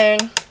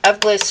 tablespoon of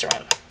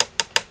glycerin.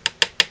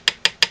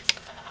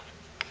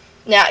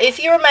 Now, if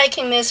you were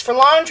making this for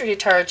laundry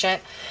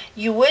detergent,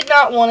 you would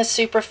not want to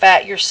super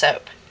fat your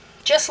soap.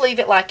 Just leave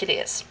it like it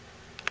is.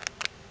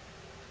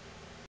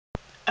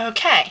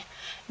 Okay,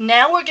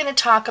 now we're going to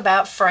talk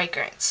about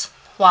fragrance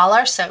while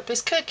our soap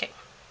is cooking.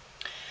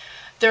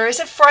 There is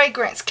a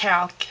fragrance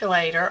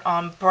calculator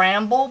on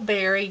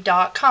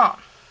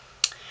brambleberry.com.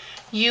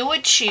 You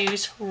would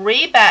choose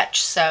rebatch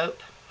soap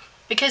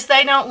because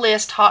they don't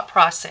list hot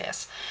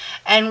process,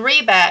 and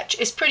rebatch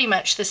is pretty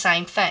much the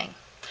same thing.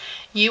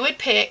 You would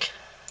pick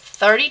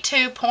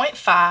 32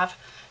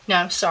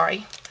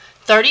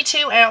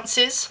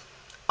 ounces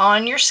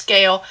on your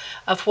scale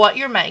of what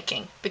you're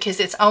making,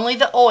 because it's only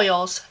the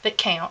oils that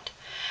count.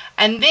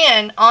 And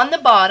then on the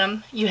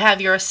bottom you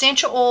have your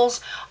essential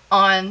oils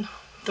on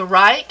the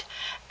right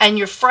and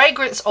your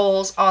fragrance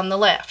oils on the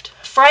left.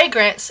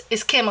 Fragrance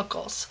is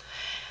chemicals.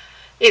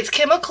 It's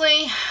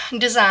chemically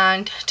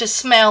designed to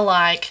smell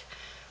like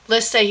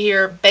let's say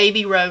here,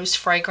 Baby Rose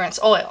Fragrance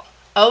Oil.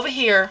 Over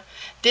here,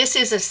 this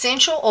is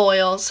essential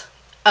oils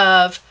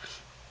of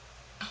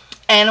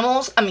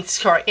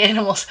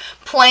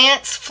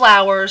plants,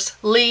 flowers,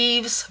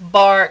 leaves,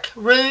 bark,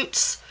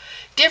 roots,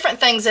 different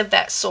things of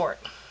that sort.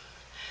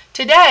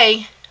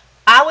 Today,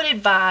 I would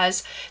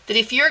advise that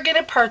if you're going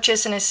to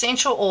purchase an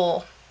essential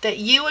oil, that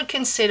you would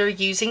consider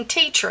using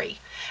tea tree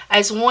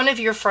as one of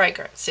your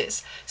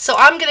fragrances. So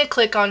I'm going to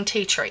click on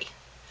tea tree.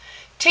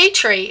 Tea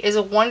tree is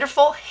a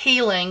wonderful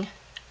healing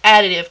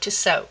additive to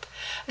soap,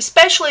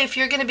 especially if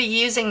you're going to be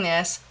using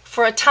this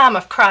for a time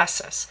of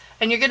crisis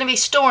and you're going to be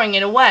storing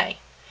it away.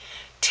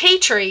 Tea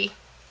tree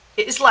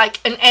is like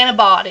an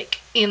antibiotic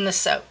in the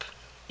soap.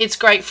 It's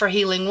great for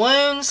healing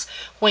wounds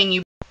when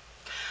you...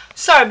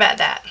 Sorry about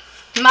that.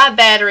 My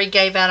battery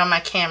gave out on my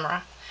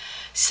camera.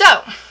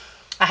 So,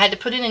 I had to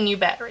put in a new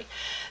battery.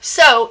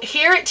 So,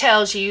 here it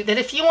tells you that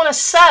if you want to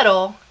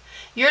settle,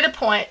 you're to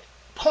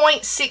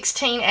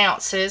 0.16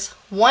 ounces,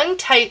 1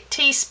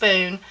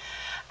 teaspoon,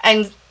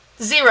 and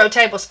 0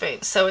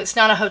 tablespoons. So, it's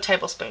not a whole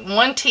tablespoon.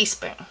 1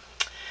 teaspoon.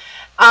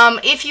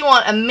 If you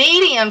want a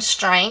medium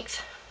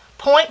strength,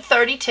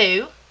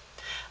 0.32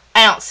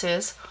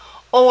 ounces,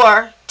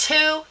 or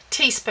 2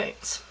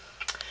 teaspoons.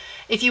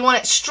 If you want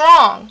it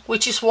strong,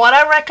 which is what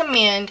I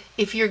recommend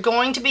if you're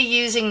going to be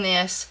using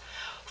this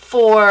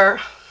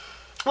for,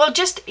 well,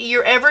 just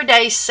your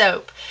everyday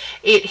soap.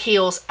 It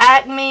heals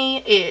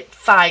acne, it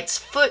fights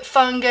foot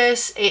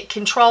fungus, it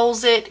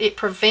controls it, it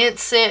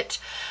prevents it,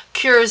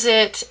 cures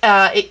it,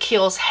 it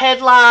kills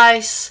head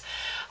lice.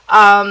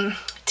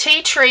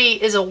 Tea tree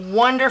is a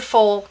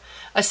wonderful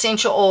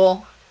essential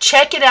oil.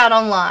 Check it out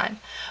online.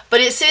 But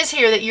it says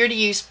here that you're to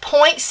use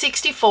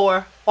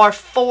 0.64 or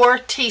 4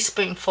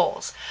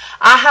 teaspoonfuls.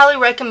 I highly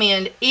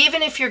recommend,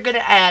 even if you're going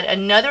to add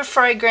another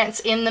fragrance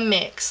in the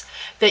mix,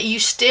 that you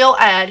still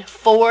add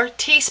 4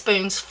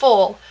 teaspoons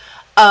full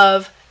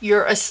of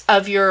your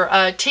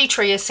tea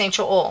tree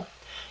essential oil.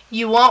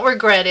 You won't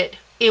regret it.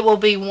 It will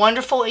be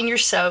wonderful in your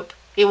soap.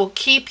 It will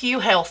keep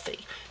you healthy,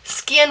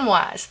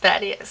 skin-wise,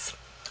 that is.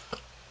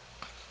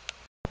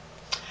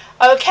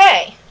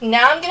 Okay,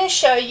 now I'm going to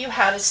show you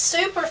how to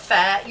super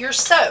fat your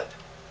soap.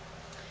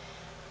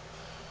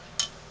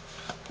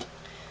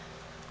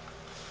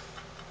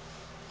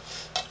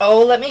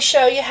 Oh, let me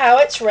show you how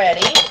it's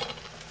ready.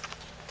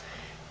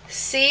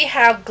 See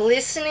how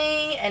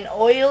glistening and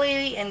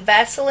oily and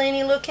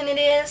Vaseline looking it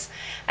is?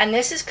 And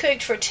this is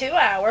cooked for 2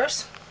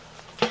 hours.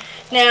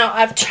 Now,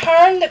 I've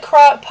turned the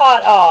crock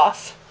pot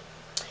off,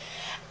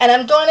 and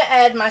I'm going to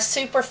add my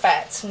super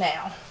fats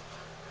now.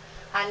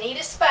 I need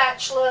a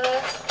spatula.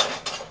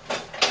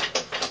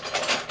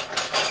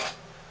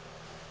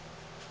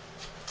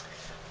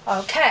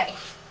 Okay.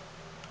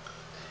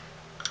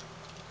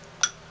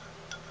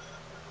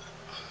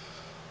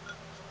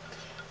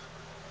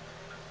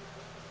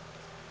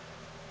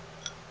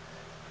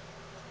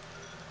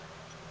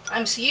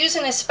 I'm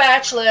using a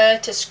spatula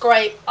to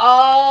scrape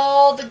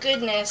all the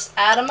goodness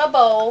out of my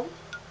bowl.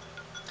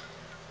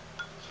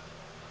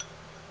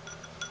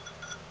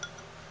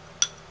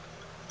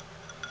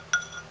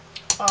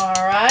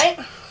 Alright,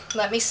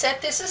 let me set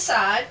this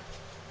aside.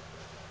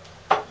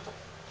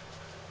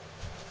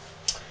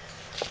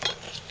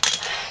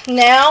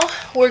 Now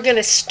we're going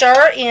to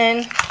stir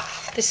in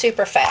the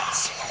super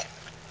fats.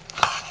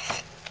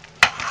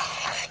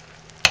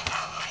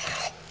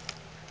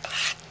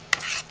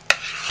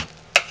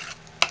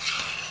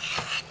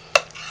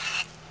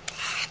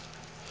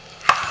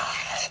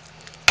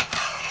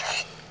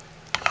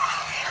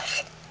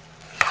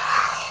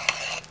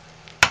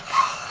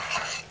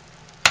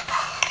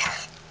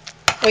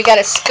 We got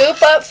to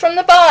scoop up from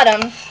the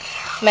bottom.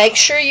 Make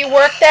sure you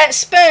work that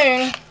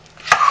spoon.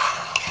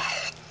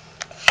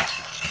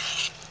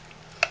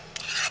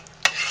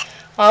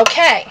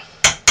 Okay.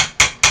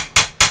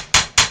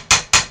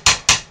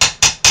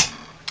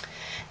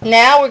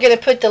 Now we're going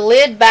to put the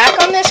lid back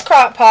on this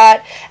crock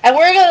pot and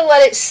we're going to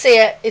let it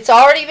sit. It's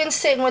already been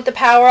sitting with the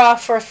power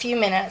off for a few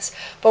minutes,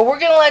 but we're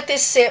going to let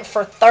this sit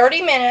for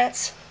 30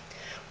 minutes.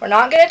 We're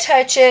not going to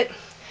touch it,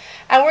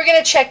 and we're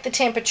going to check the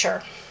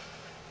temperature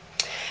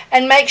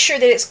and make sure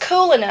that it's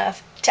cool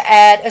enough to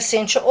add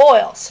essential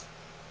oils.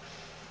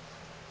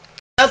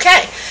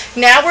 Okay,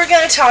 now we're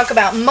going to talk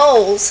about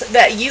molds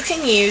that you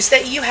can use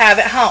that you have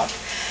at home.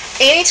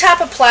 Any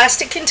type of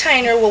plastic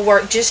container will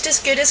work just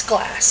as good as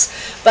glass,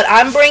 but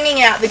I'm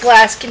bringing out the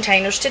glass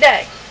containers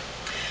today.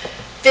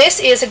 This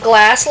is a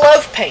glass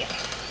loaf pan,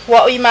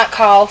 what you might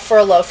call for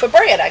a loaf of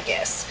bread, I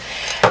guess.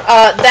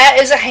 That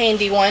is a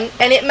handy one,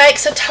 and it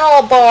makes a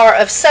tall bar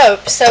of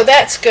soap, so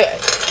that's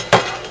good.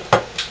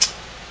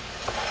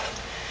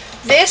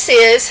 This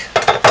is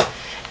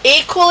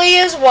equally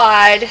as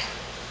wide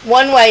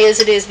one way as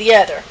it is the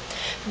other.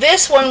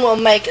 This one will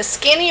make a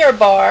skinnier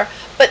bar,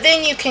 but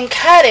then you can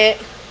cut it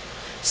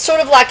sort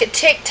of like a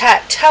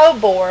tic-tac-toe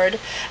board,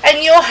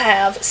 and you'll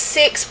have 9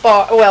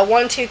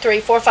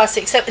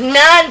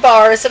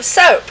 bars of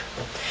soap.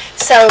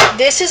 So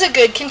this is a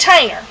good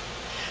container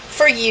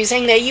for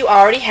using that you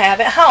already have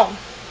at home.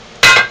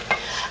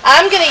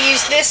 I'm going to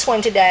use this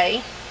one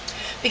today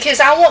because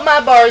I want my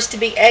bars to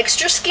be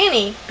extra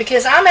skinny,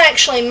 because I'm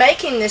actually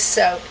making this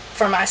soap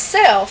for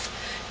myself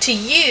to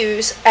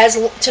use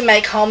to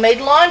make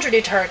homemade laundry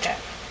detergent.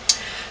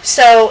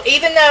 So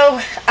even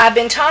though I've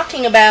been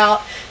talking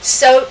about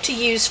soap to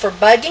use for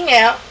bugging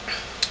out,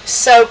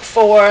 soap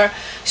for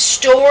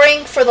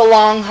storing for the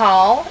long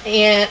haul,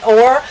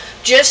 or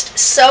just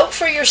soap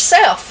for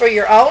yourself, for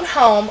your own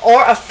home,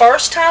 or a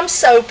first-time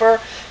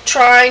soaper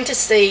trying to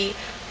see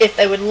if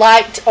they would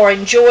like to, or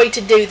enjoy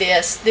to do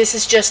this, this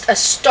is just a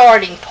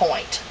starting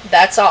point.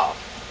 That's all.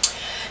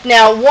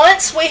 Now,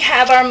 once we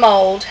have our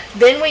mold,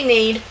 then we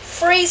need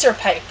freezer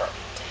paper.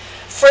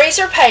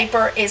 Freezer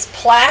paper is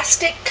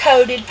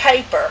plastic-coated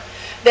paper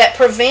that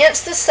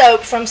prevents the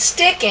soap from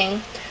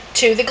sticking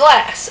to the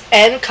glass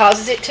and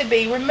causes it to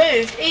be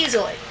removed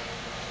easily.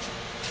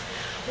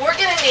 We're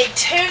going to need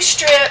 2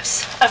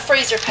 strips of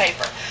freezer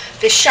paper.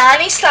 The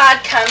shiny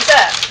side comes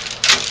up.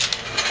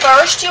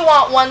 First, you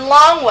want one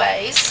long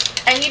ways,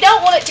 and you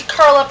don't want it to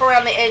curl up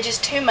around the edges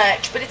too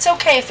much, but it's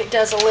okay if it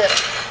does a little.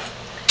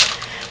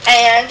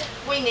 And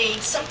we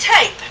need some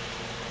tape.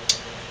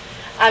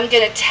 I'm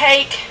going to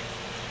take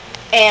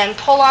and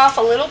pull off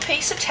a little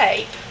piece of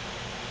tape,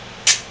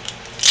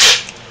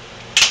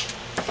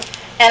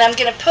 and I'm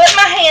going to put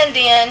my hand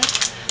in,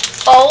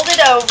 fold it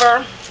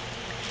over,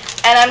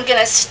 and I'm going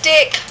to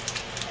stick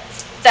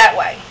that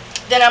way.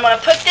 Then I'm going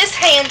to put this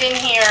hand in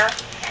here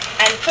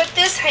and put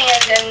this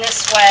hand in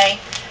this way,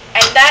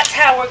 and that's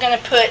how we're going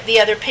to put the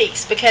other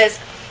piece, because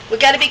we've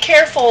got to be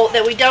careful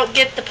that we don't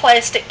get the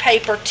plastic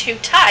paper too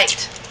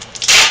tight.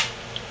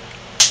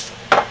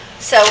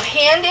 So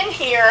hand in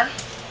here,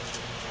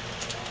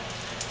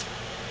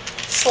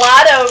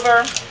 slide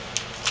over,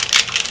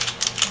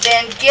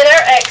 then get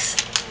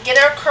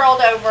our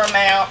curled over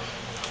amount,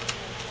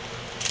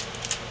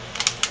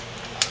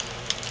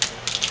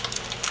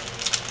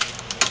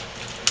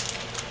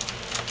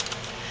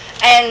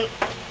 and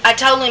I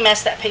totally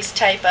messed that piece of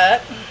tape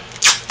up.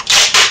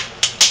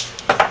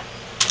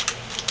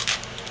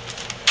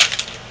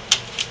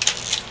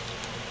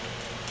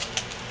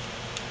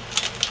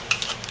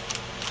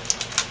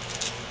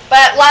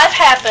 But life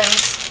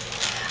happens.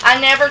 I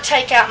never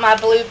take out my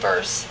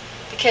bloopers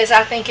because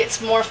I think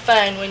it's more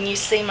fun when you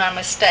see my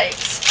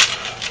mistakes.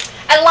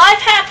 And life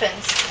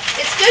happens.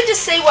 It's good to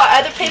see what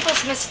other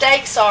people's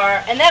mistakes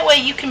are, and that way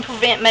you can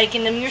prevent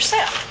making them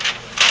yourself.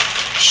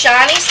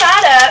 Shiny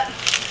side up,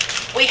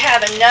 we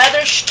have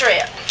another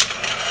strip.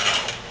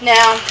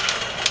 Now,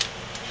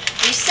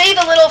 you see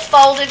the little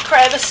folded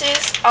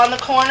crevices on the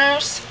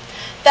corners?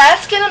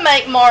 That's going to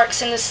make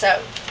marks in the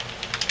soap.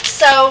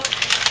 So,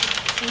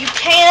 you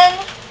can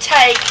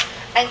take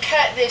and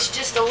cut this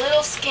just a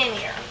little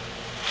skinnier.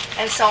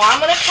 And so I'm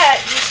going to cut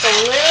just a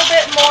little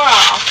bit more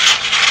off.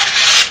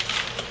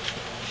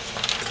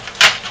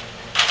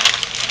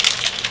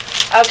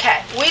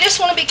 Okay, we just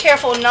want to be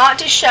careful not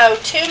to show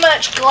too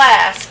much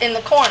glass in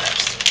the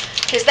corners,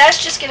 because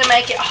that's just going to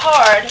make it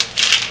hard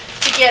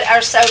to get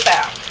our soap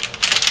out.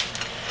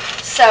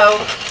 So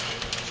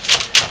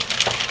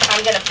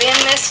I'm going to bend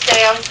this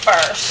down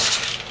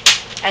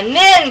first and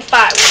then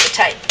fight with the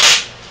tape.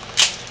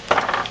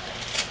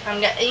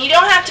 And you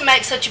don't have to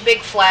make such a big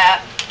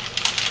flap.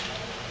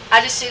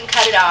 I just didn't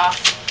cut it off.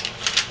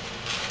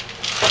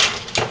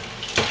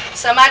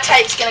 So my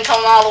tape's going to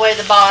come all the way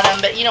to the bottom,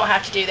 but you don't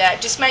have to do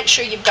that. Just make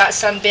sure you've got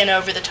some bent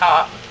over the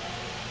top.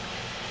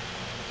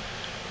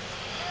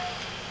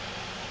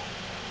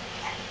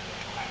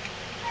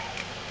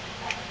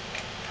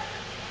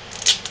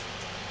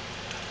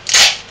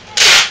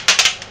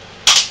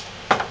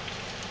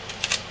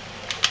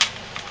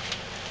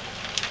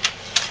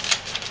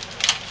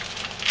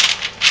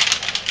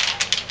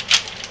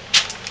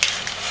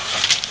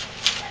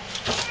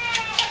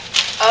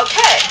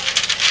 Okay,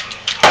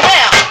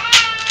 now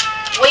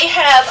we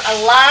have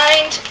a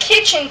lined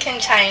kitchen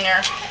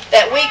container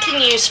that we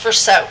can use for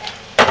soap.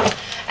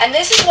 And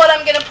this is what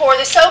I'm going to pour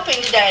the soap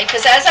in today,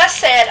 because as I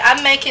said,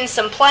 I'm making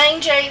some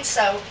plain Jane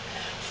soap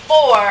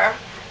for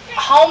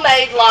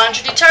homemade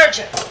laundry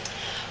detergent.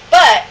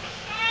 But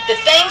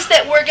the things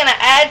that we're going to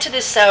add to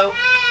the soap,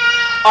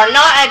 or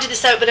not add to the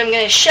soap, but I'm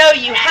going to show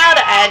you how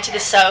to add to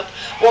the soap,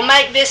 will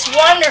make this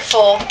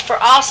wonderful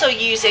for also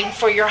using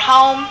for your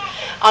home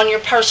on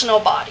your personal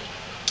body.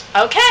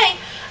 Okay,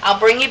 I'll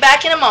bring you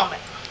back in a moment.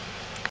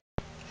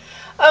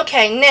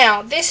 Okay,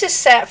 now this is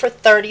set for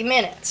 30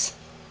 minutes.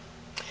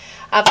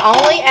 I've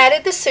only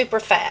added the super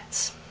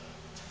fats.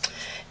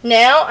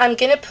 Now I'm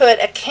going to put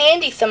a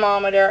candy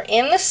thermometer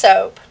in the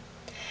soap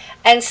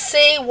and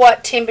see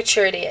what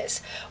temperature it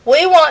is.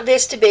 We want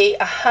this to be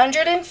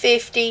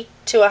 150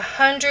 to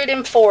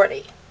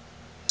 140.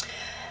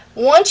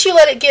 Once you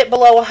let it get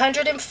below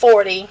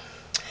 140,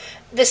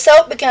 the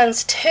soap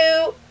becomes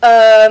too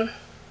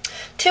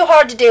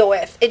hard to deal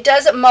with. It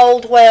doesn't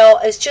mold well.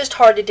 It's just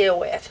hard to deal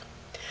with.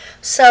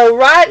 So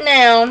right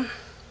now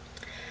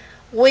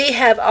we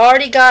have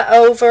already got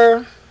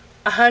over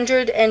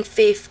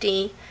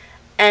 150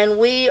 and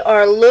we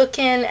are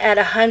looking at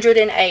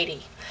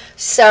 180.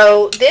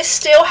 So this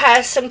still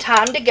has some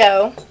time to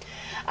go.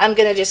 I'm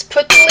going to just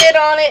put the lid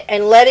on it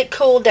and let it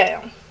cool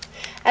down.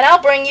 And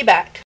I'll bring you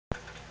back.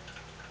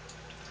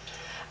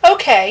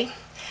 Okay,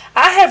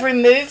 I have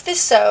removed the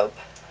soap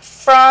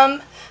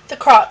from the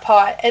crock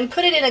pot and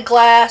put it in a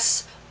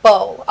glass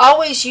bowl.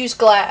 Always use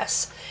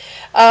glass.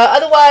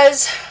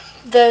 Otherwise,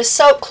 the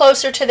soap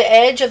closer to the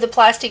edge of the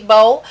plastic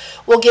bowl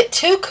will get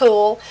too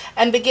cool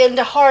and begin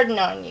to harden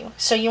on you.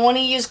 So you want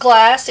to use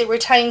glass. It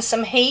retains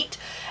some heat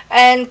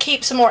and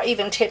keeps a more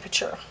even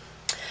temperature.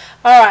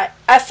 Alright,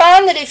 I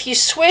find that if you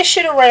swish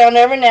it around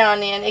every now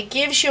and then, it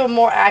gives you a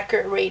more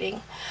accurate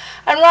reading.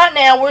 And right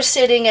now we're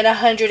sitting at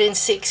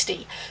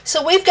 160.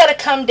 So we've got to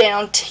come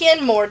down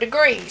 10 more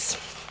degrees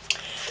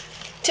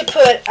to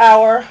put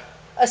our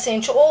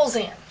essential oils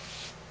in.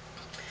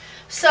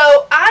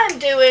 So I'm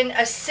doing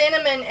a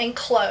cinnamon and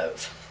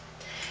clove.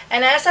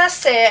 And as I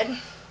said,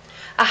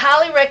 I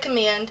highly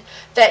recommend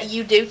that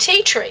you do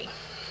tea tree.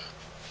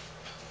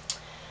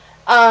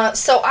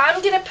 So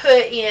I'm going to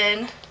put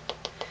in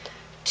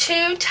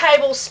 2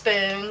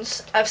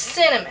 tablespoons of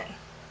cinnamon.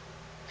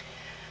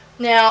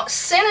 Now,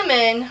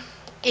 cinnamon,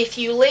 if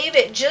you leave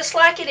it just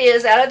like it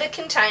is out of the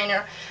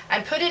container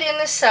and put it in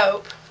the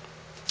soap,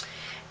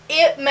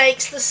 it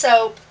makes the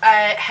soap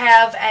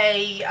have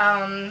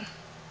a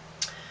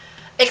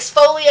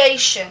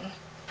exfoliation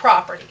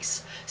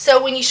properties.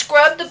 So when you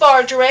scrub the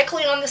bar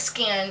directly on the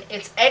skin,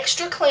 it's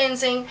extra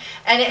cleansing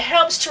and it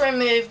helps to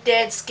remove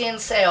dead skin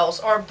cells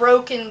or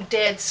broken,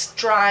 dead,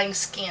 drying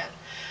skin.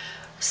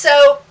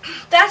 So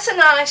that's a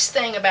nice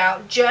thing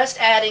about just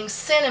adding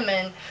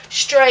cinnamon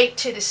straight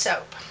to the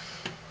soap.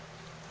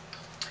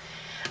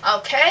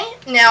 Okay,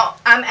 now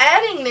I'm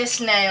adding this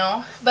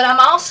now, but I'm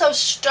also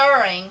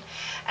stirring,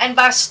 and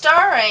by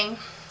stirring,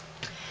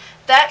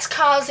 that's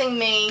causing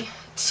me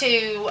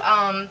to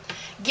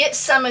get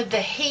some of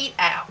the heat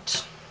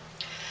out.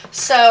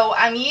 So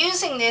I'm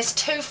using this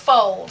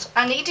twofold.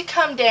 I need to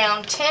come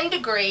down 10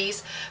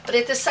 degrees, but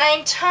at the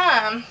same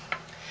time,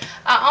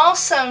 I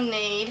also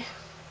need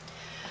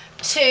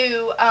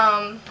to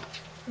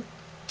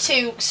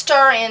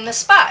stir in the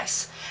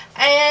spice.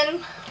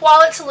 And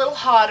while it's a little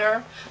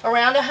hotter,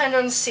 around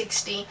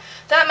 160,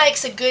 that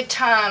makes a good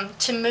time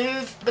to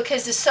move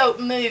because the soap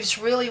moves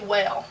really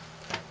well.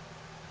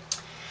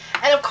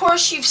 And of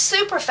course you've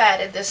super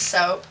fatted this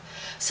soap,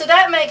 so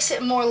that makes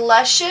it more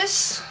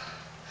luscious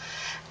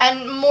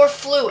and more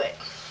fluid.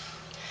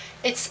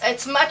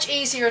 It's much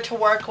easier to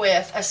work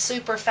with a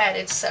super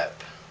fatted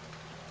soap.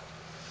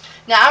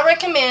 Now I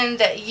recommend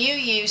that you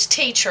use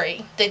tea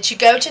tree, that you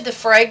go to the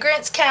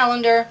fragrance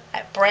calendar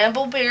at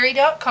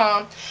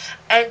brambleberry.com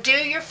and do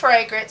your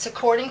fragrance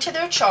according to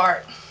their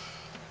chart.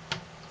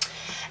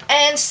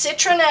 And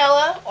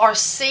citronella or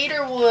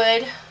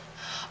cedarwood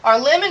or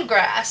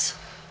lemongrass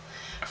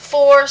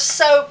for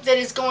soap that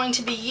is going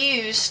to be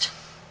used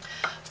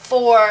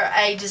for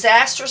a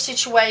disaster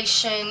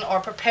situation or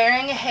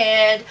preparing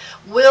ahead,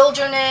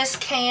 wilderness,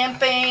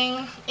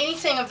 camping,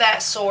 anything of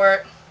that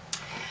sort.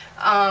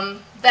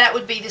 That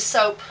would be the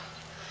soap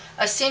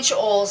essential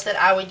oils that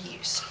I would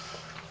use.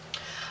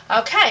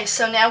 Okay,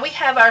 so now we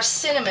have our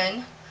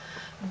cinnamon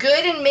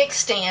good and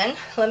mixed in.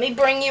 Let me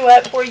bring you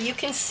up where you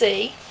can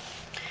see.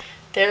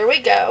 There we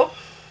go.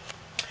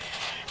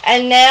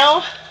 And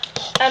now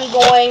I'm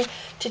going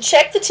to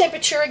check the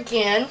temperature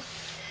again.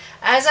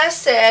 As I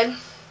said,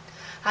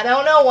 I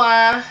don't know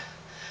why,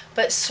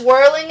 but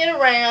swirling it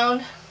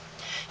around.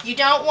 You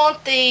don't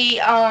want the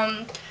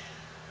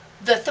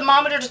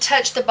thermometer to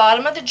touch the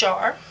bottom of the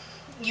jar.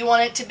 You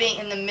want it to be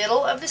in the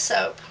middle of the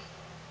soap.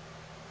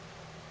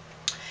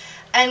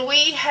 And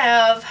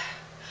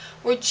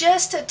we're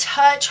just a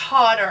touch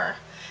hotter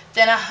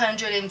than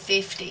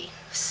 150.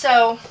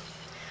 So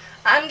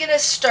I'm going to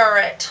stir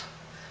it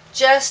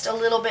just a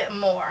little bit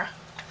more.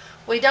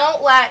 We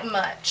don't lack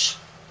much.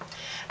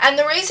 And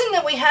the reason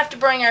that we have to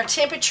bring our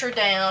temperature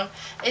down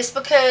is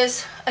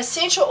because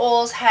essential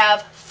oils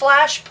have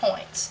flash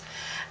points.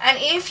 And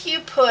if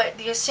you put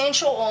the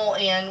essential oil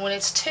in when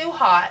it's too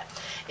hot,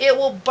 it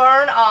will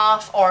burn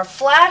off or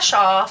flash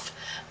off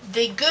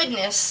the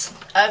goodness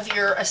of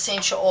your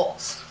essential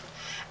oils.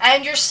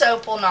 And your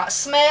soap will not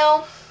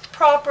smell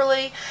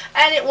properly,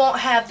 and it won't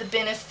have the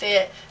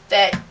benefit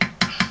that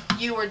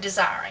you were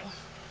desiring.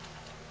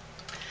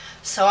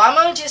 So I'm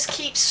going to just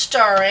keep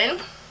stirring.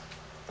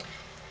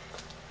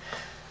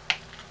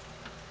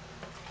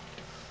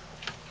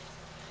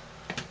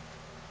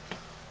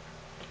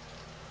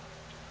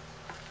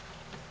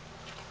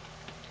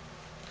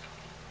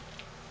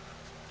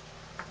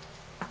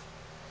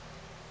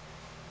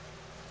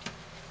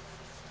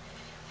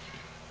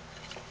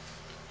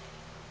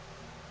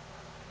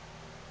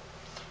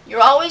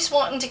 You're always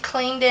wanting to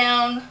clean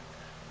down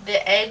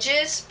the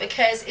edges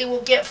because it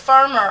will get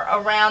firmer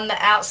around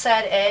the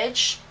outside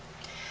edge.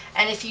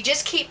 And if you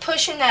just keep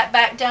pushing that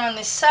back down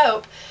the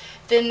soap,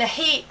 then the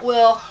heat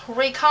will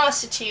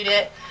reconstitute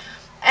it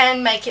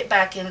and make it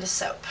back into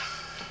soap.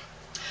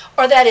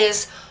 Or that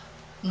is,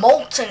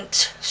 molten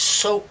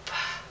soap.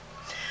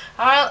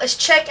 Alright, let's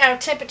check our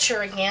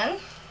temperature again.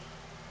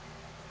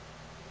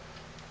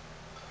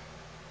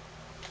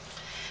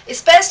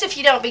 It's best if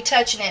you don't be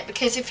touching it,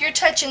 because if you're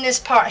touching this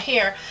part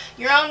here,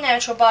 your own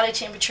natural body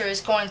temperature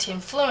is going to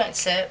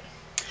influence it.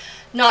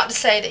 Not to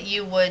say that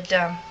you would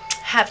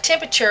have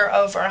temperature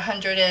over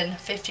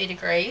 150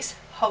 degrees,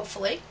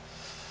 hopefully.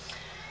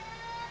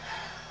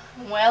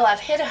 Well, I've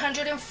hit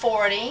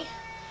 140,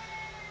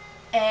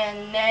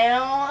 and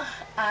now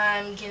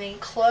I'm getting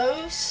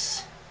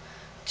close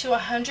to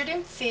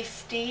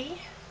 150.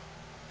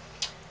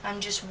 I'm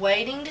just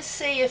waiting to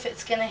see if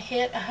it's going to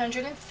hit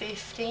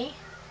 150,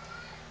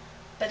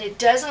 but it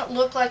doesn't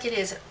look like it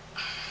is.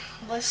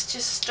 Let's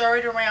just stir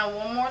it around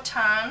one more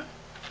time.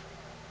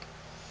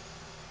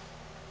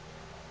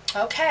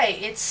 Okay,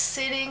 it's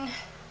sitting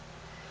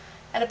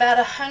at about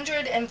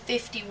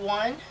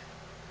 151.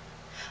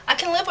 I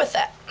can live with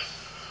that.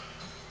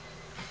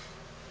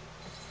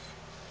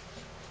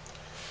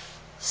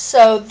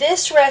 So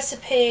this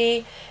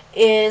recipe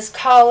is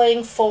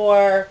calling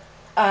for,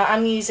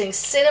 I'm using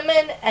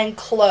cinnamon and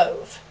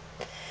clove.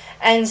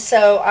 And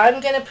so I'm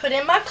going to put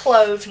in my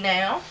clove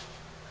now.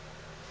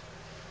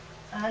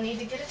 I need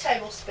to get a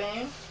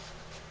tablespoon.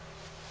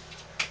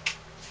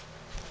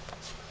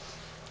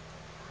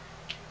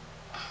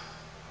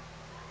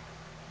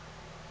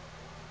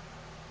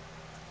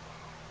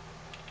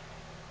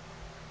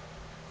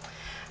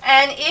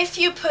 And if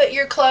you put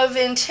your clove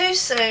in too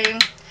soon,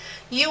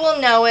 you will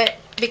know it,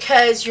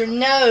 because your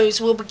nose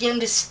will begin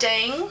to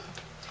sting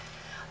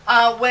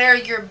where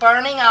you're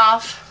burning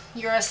off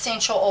your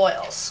essential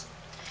oils.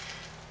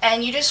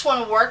 And you just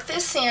want to work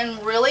this in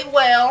really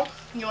well.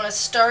 You want to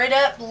stir it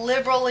up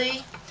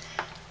liberally,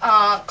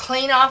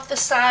 clean off the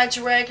sides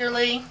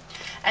regularly,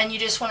 and you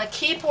just want to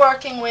keep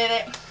working with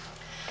it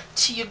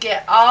till you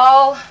get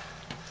all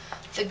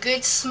the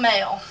good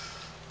smell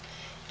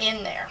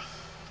in there.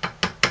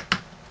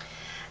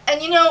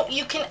 And you know,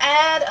 you can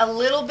add a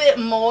little bit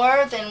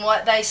more than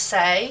what they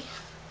say.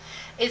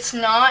 It's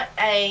not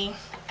an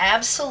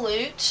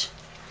absolute.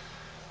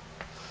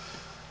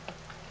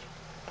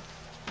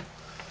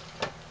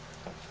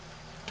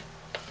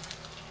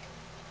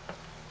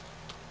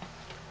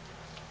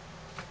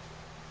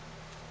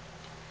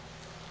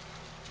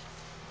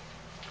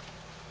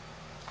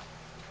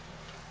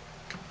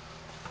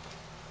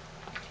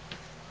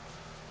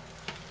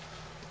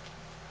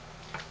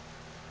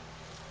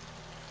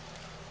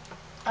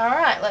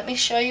 Alright, let me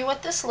show you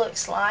what this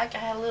looks like. I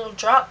had a little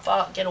drop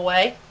vault get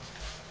away.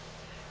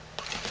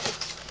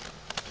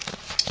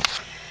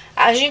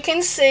 As you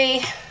can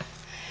see,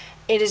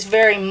 it is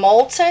very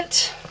molten,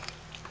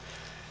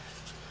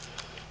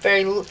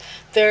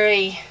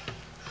 very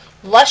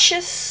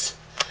luscious,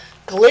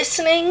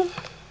 glistening,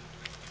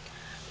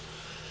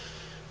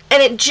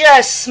 and it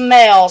just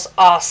smells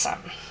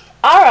awesome.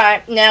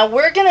 Alright, now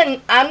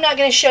I'm not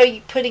gonna show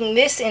you putting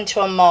this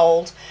into a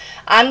mold.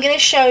 I'm going to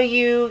show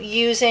you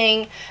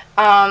using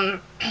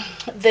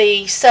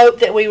the soap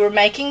that we were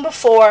making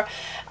before,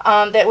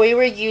 that we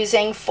were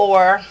using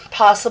for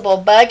possible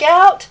bug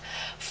out,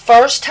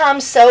 first time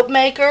soap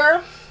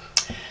maker,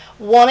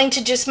 wanting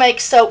to just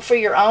make soap for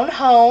your own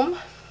home,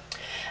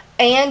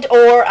 and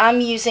or I'm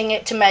using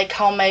it to make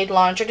homemade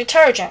laundry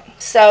detergent.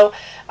 So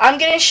I'm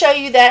going to show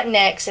you that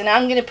next, and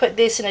I'm going to put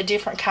this in a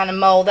different kind of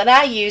mold that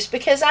I use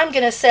because I'm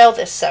going to sell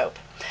this soap.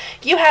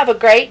 You have a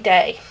great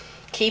day.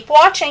 Keep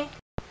watching.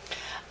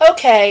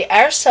 Okay,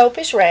 our soap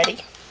is ready.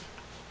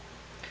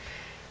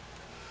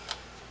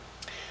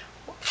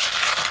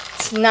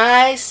 It's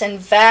nice and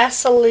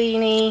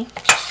Vaseline-y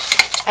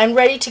and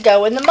ready to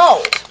go in the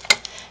mold.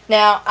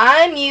 Now,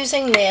 I'm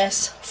using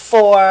this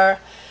for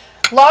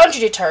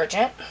laundry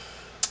detergent,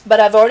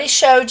 but I've already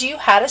showed you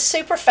how to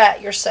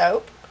superfat your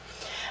soap,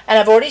 and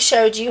I've already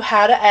showed you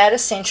how to add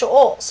essential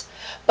oils.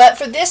 But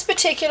for this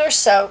particular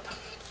soap,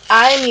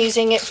 I am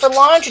using it for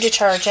laundry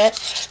detergent,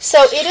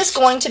 so it is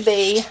going to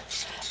be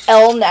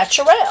El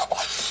Natural.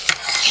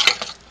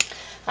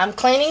 I'm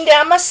cleaning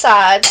down my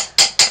sides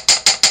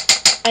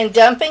and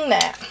dumping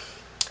that.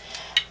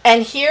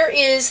 And here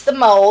is the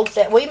mold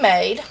that we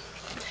made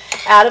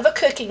out of a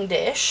cooking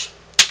dish.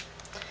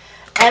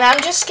 And I'm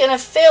just going to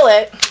fill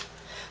it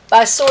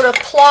by sort of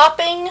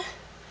plopping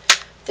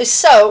the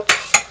soap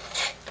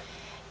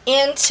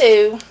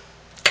into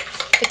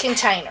the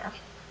container.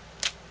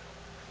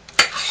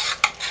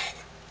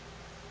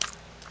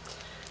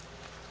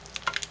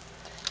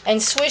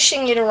 And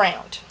swishing it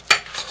around.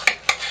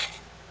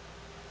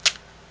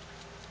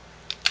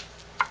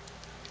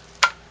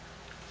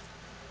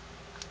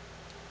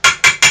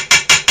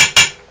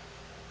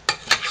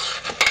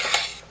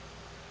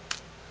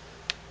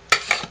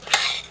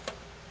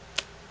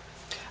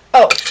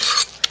 Oh,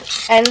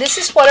 and this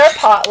is what our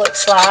pot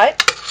looks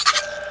like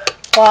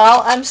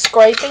while I'm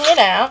scraping it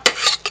out.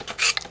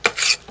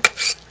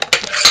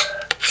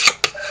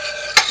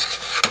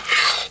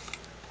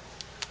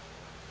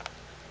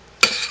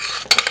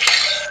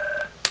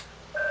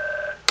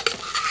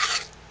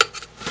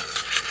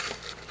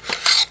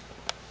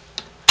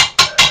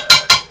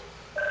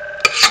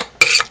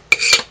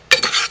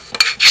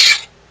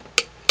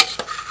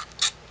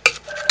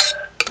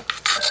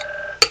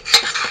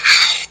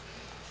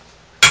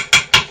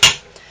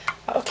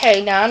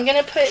 Okay, now I'm going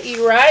to put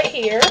you right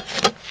here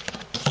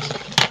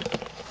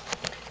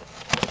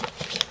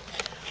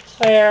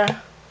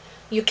where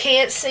you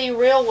can't see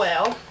real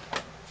well.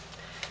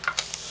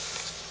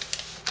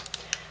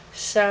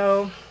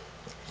 So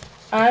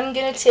I'm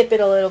going to tip it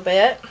a little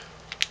bit,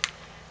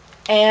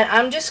 and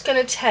I'm just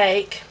going to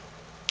take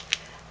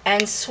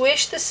and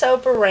swish the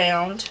soap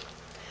around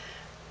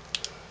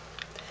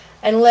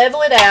and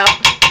level it out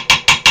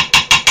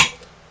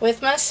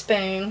with my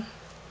spoon.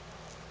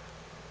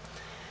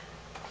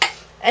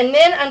 And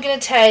then I'm going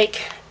to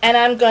take and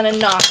I'm going to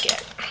knock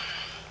it.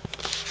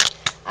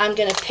 I'm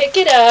going to pick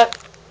it up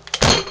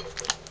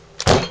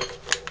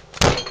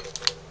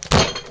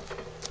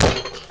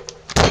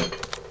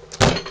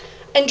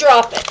and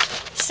drop it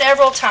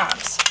several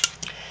times.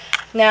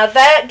 Now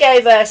that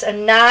gave us a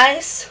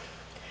nice,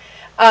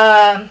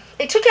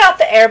 it took out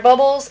the air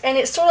bubbles and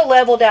it sort of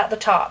leveled out the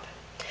top.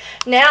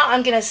 Now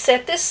I'm going to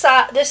set this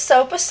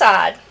soap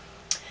aside,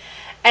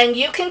 and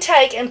you can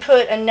take and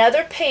put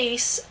another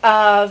piece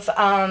of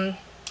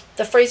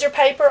the freezer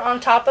paper on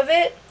top of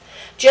it,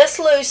 just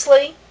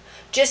loosely,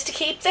 just to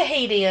keep the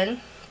heat in.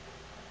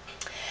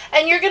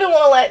 And you're going to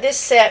want to let this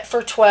set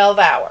for 12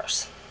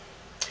 hours.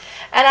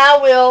 And I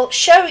will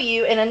show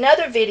you in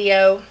another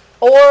video,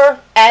 or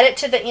add it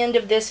to the end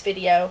of this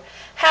video,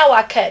 how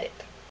I cut it.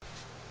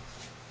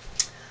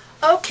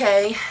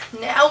 Okay,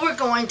 now we're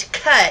going to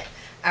cut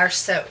our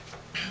soap.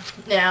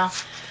 Now,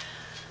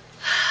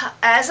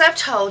 as I've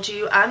told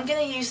you, I'm going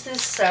to use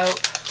this soap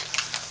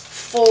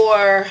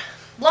for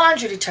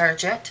laundry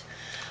detergent,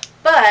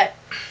 but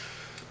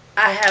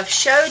I have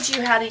showed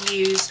you how to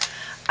use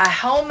a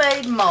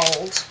homemade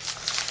mold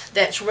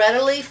that's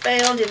readily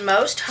found in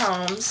most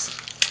homes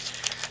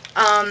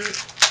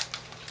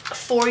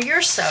for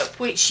your soap,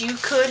 which you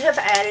could have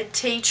added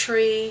tea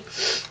tree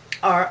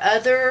or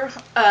other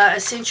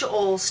essential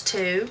oils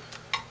to,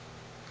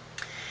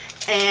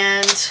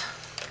 and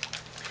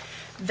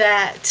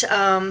that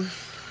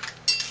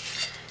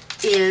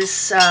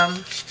is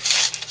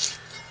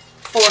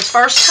for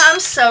first-time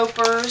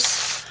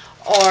soapers,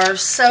 or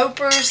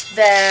soapers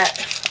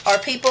that are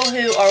people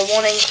who are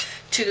wanting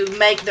to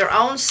make their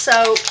own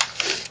soap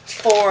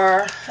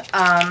for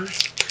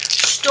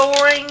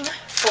storing,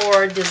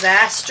 for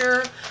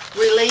disaster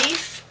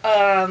relief,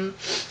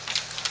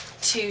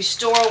 to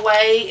store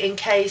away in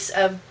case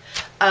of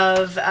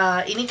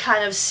any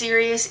kind of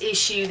serious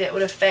issue that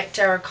would affect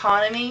our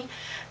economy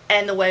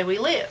and the way we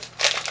live.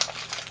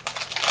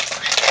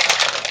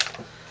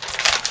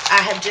 I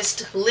have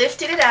just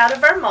lifted it out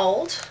of our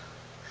mold.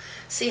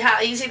 See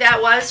how easy that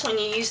was when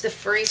you use the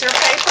freezer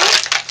paper?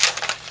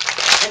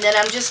 And then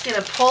I'm just going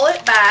to pull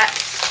it back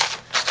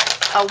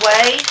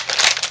away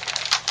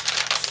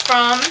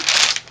from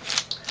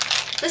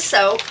the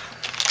soap,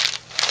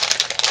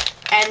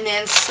 and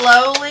then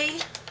slowly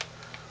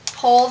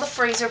pull the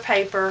freezer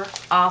paper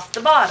off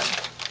the bottom.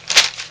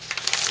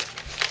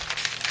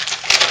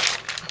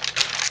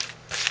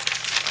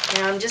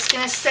 Now I'm just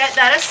going to set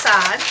that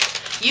aside.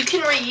 You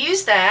can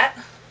reuse that.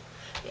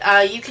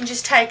 You can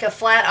just take a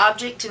flat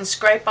object and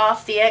scrape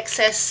off the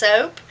excess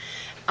soap,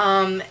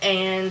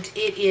 and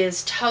it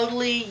is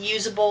totally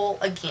usable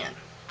again.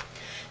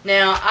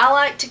 Now I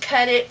like to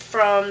cut it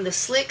from the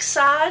slick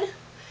side.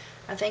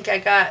 I think I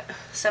got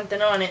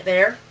something on it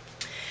there.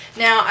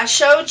 Now I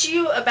showed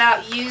you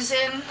about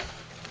using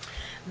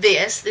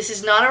this. This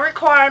is not a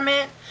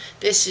requirement.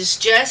 This is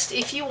just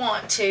if you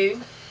want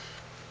to.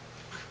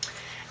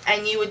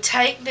 And you would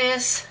take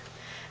this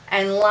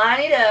and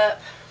line it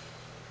up,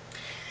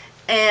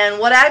 and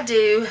what I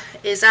do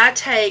is I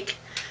take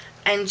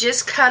and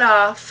just cut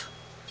off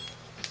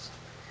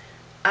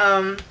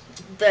the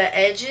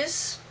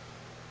edges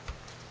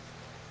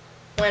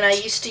when I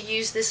used to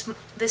use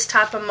this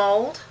type of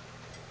mold,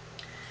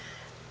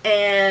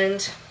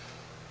 and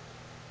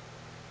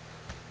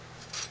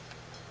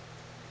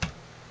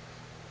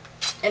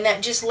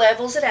that just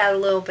levels it out a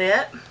little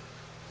bit.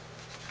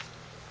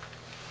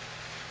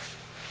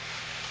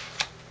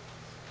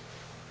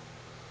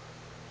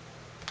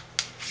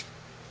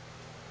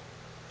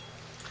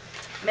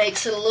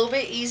 Makes it a little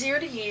bit easier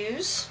to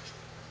use.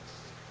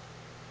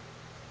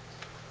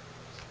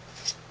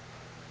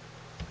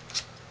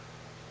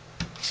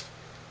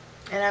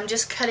 And I'm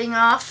just cutting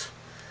off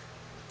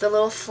the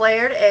little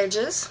flared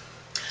edges.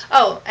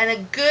 Oh, and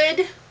a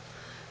good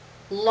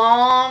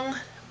long,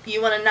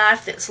 you want a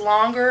knife that's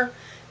longer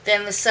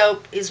than the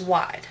soap is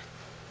wide.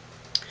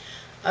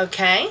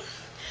 Okay,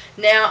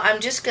 now I'm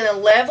just going to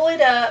level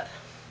it up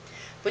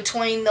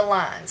between the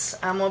lines.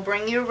 I'm going to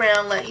bring you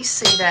around, let you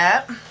see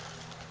that.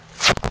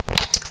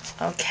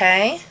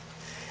 Okay,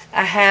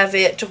 I have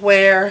it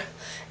where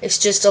it's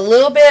just a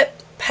little bit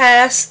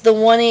past the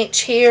 1 inch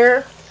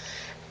here,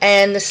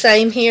 and the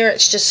same here,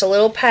 it's just a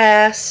little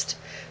past,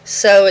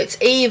 so it's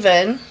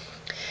even.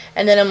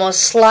 And then I'm going to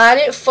slide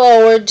it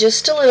forward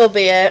just a little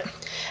bit,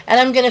 and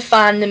I'm going to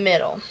find the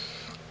middle.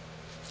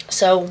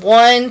 So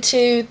 1,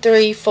 2,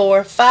 3,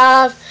 4,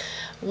 5,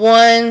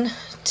 1,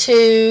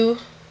 2,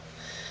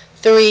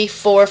 3,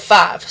 4,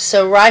 5.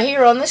 So right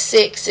here on the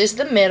 6 is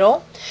the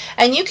middle.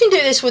 And you can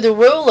do this with a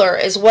ruler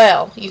as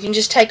well. You can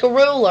just take a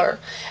ruler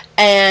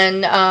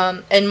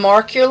and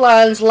mark your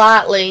lines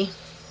lightly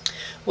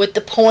with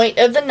the point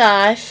of the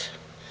knife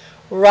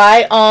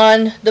right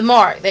on the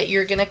mark that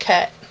you're going to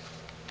cut.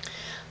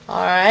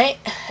 Alright,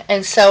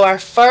 and so our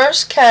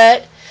first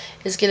cut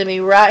is going to be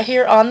right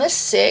here on the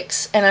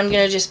 6, and I'm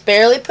going to just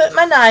barely put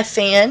my knife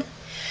in,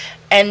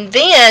 and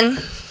then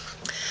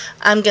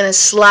I'm going to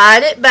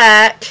slide it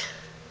back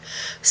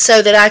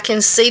so that I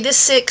can see the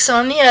 6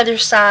 on the other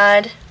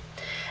side,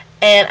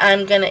 and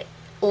I'm going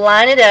to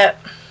line it up,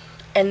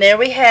 and there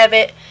we have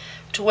it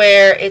to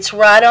where it's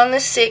right on the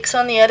 6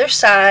 on the other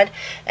side.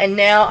 And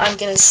now I'm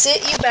going to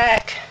sit you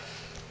back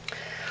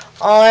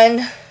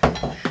on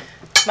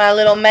my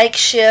little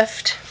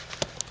makeshift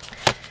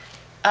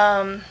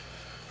camera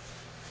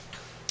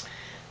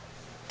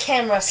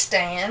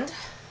stand.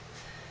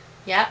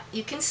 Yeah,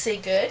 you can see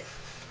good.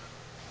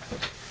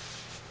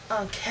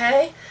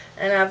 Okay,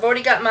 and I've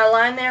already got my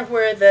line there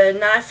where the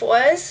knife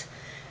was,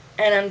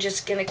 and I'm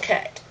just going to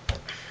cut.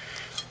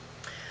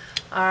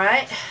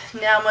 Alright,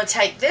 now I'm going to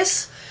take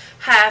this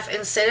half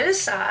and set it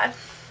aside,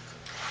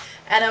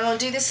 and I'm going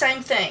to do the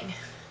same thing.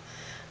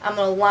 I'm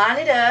going to line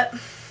it up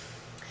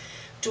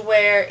to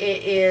where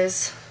it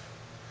is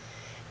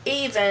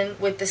even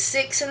with the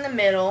 6 in the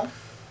middle.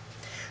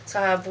 So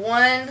I have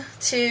 1,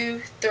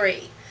 2,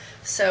 3.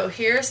 So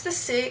here's the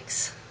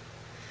 6.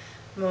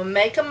 I'm going to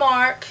make a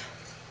mark.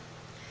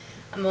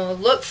 I'm going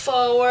to look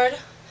forward,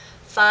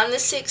 find the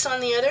 6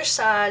 on the other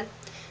side,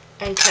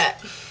 and cut.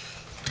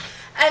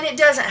 And it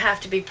doesn't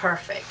have to be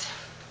perfect.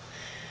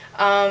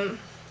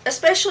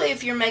 Especially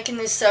if you're making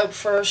this soap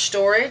for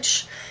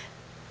storage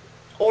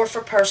or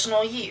for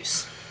personal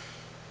use.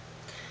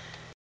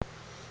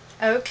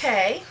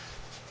 Okay.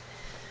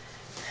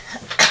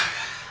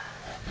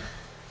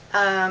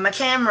 My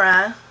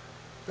camera,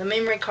 the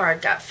memory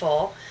card got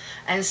full,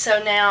 and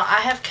so now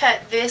I have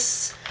cut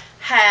this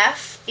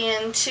half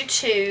into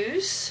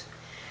 2s,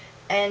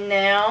 and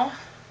now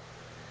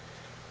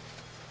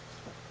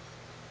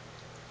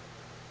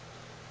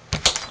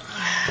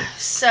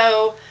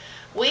so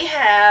we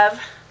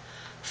have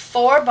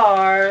 4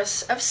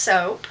 bars of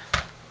soap.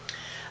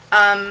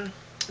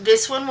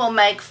 This one will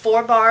make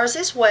 4 bars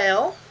as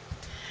well.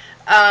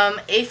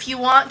 If you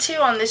want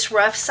to, on this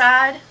rough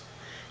side,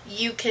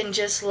 you can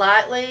just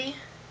lightly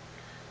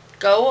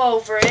go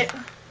over it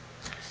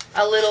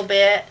a little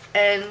bit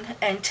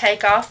and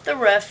take off the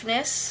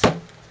roughness.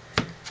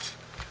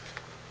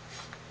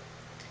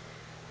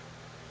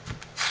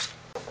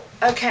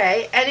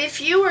 Okay, and if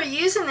you are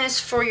using this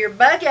for your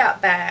bug out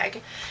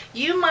bag,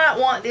 you might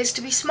want this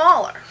to be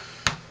smaller.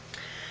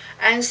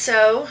 And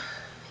so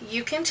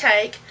you can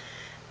take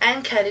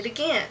and cut it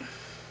again.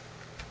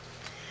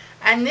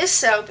 And this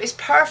soap is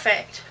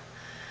perfect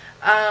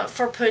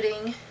for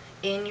putting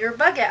in your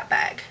bug out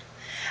bag.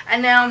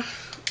 And now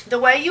the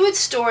way you would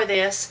store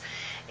this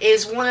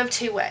is one of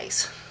 2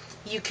 ways.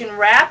 You can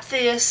wrap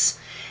this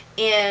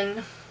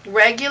in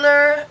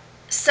regular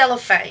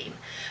cellophane,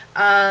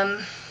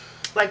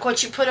 like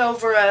what you put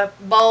over a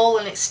bowl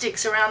and it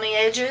sticks around the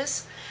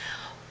edges.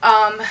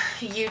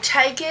 You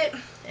take it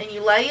and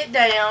you lay it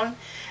down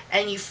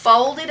and you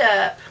fold it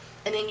up,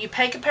 and then you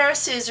take a pair of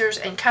scissors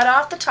and cut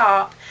off the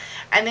top,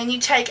 and then you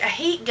take a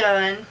heat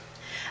gun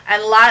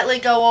and lightly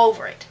go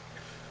over it.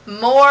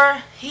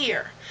 More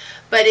here,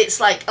 but it's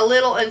like a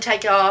little and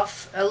take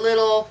off, a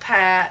little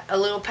pat, a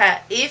little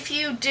pat. If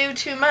you do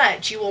too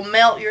much, you will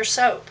melt your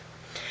soap.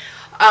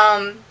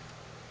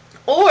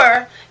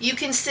 Or you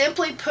can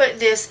simply put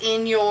this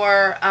in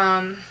your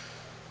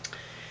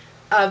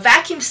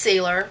vacuum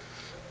sealer.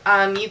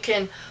 You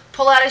can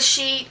pull out a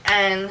sheet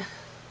and,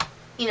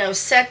 you know,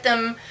 set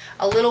them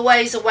a little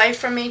ways away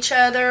from each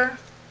other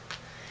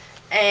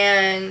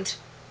and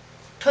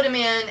put them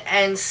in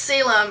and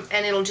seal them,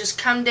 and it'll just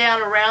come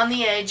down around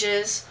the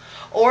edges.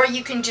 Or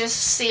you can just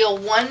seal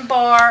 1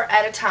 bar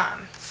at a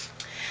time,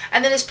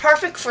 and then it's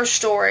perfect for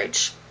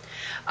storage.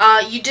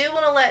 You do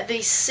want to let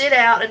these sit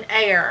out and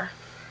air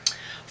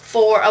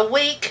for a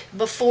week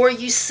before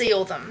you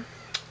seal them,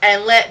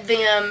 and let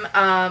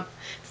them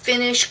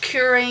finish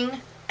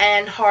curing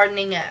and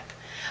hardening up.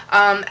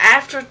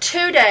 After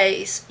 2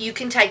 days, you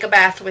can take a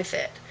bath with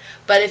it.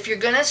 But if you're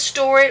going to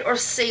store it or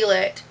seal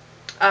it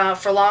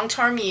for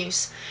long-term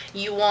use,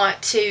 you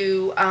want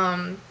to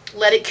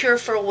let it cure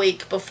for a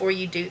week before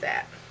you do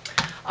that.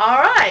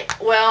 Alright,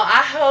 well,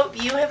 I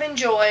hope you have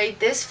enjoyed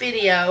this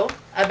video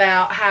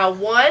about how,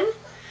 1,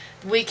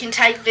 we can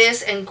take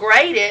this and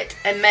grate it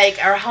and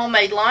make our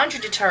homemade laundry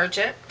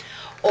detergent,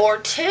 or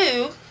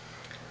 2,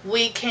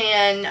 we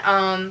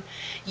can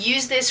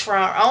use this for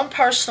our own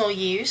personal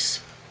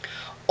use,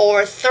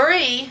 or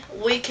 3,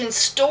 we can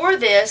store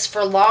this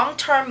for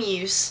long-term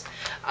use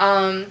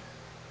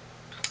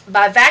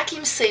by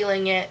vacuum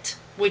sealing it,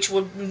 which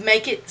would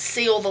make it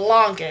seal the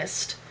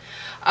longest,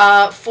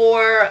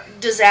 for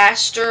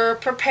disaster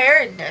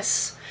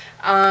preparedness.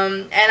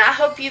 And I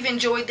hope you've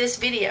enjoyed this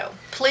video.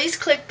 Please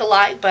click the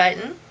like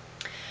button.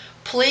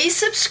 Please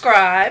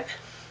subscribe.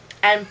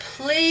 And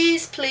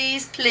please,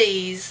 please,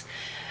 please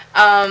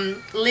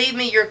leave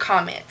me your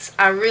comments.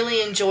 I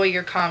really enjoy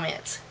your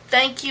comments.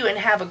 Thank you and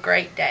have a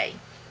great day.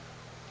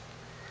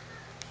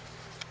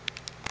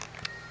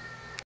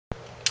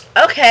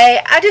 Okay,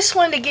 I just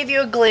wanted to give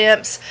you a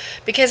glimpse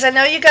because I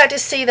know you got to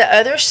see the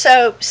other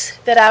soaps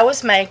that I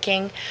was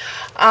making.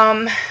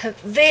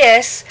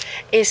 This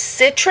is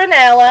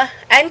citronella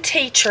and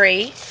tea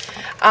tree.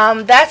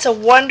 That's a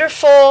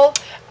wonderful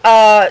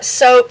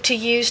soap to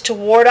use to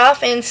ward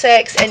off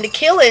insects and to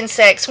kill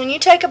insects. When you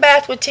take a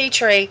bath with tea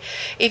tree,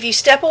 if you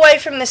step away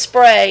from the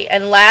spray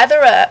and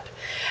lather up,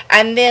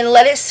 and then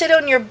let it sit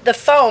on the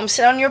foam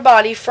sit on your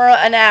body for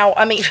an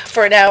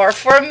hour,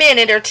 for a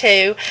minute or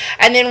two,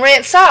 and then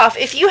rinse off.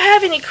 If you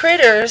have any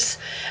critters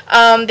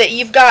that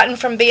you've gotten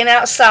from being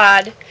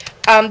outside,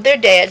 they're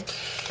dead.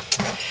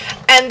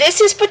 And this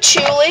is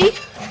patchouli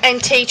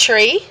and tea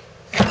tree.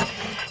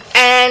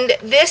 And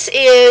this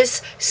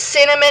is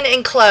cinnamon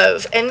and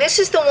clove. And this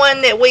is the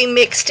one that we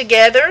mix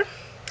together.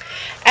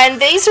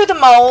 And these are the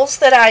moles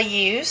that I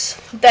use.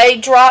 They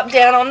drop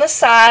down on the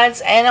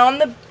sides and on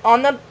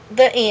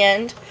the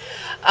end.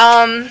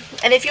 And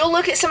if you'll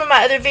look at some of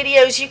my other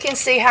videos, you can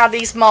see how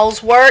these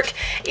moles work,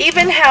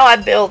 even how I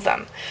build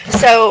them.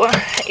 So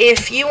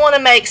if you want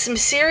to make some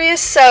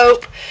serious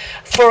soap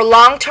for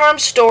long-term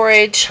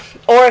storage,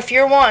 or if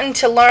you're wanting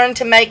to learn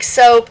to make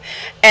soap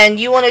and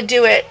you want to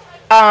do it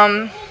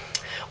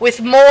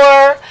with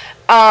more,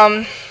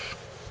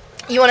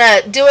 you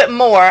want to do it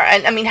more,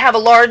 and have a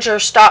larger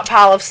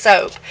stockpile of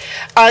soap,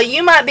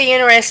 you might be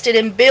interested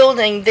in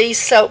building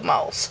these soap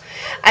molds.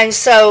 And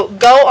so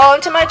go on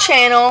to my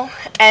channel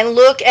and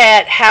look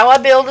at how I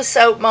build the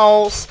soap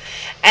molds,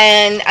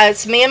 and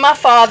it's me and my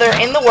father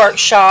in the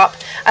workshop.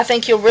 I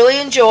think you'll really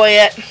enjoy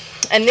it.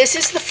 And this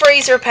is the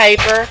freezer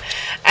paper,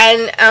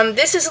 and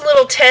this is a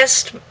little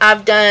test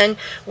I've done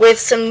with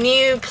some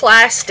new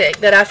plastic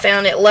that I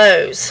found at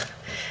Lowe's.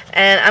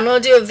 And I'm going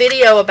to do a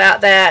video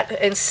about that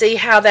and see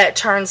how that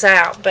turns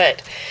out.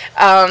 But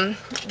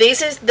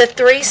these are the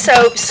 3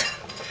 soaps,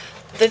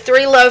 the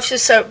 3 loaves of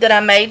soap that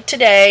I made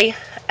today.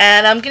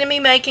 And I'm going to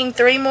be making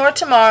 3 more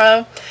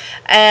tomorrow.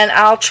 And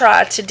I'll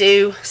try to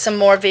do some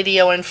more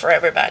videoing for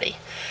everybody.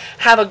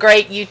 Have a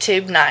great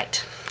YouTube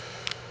night.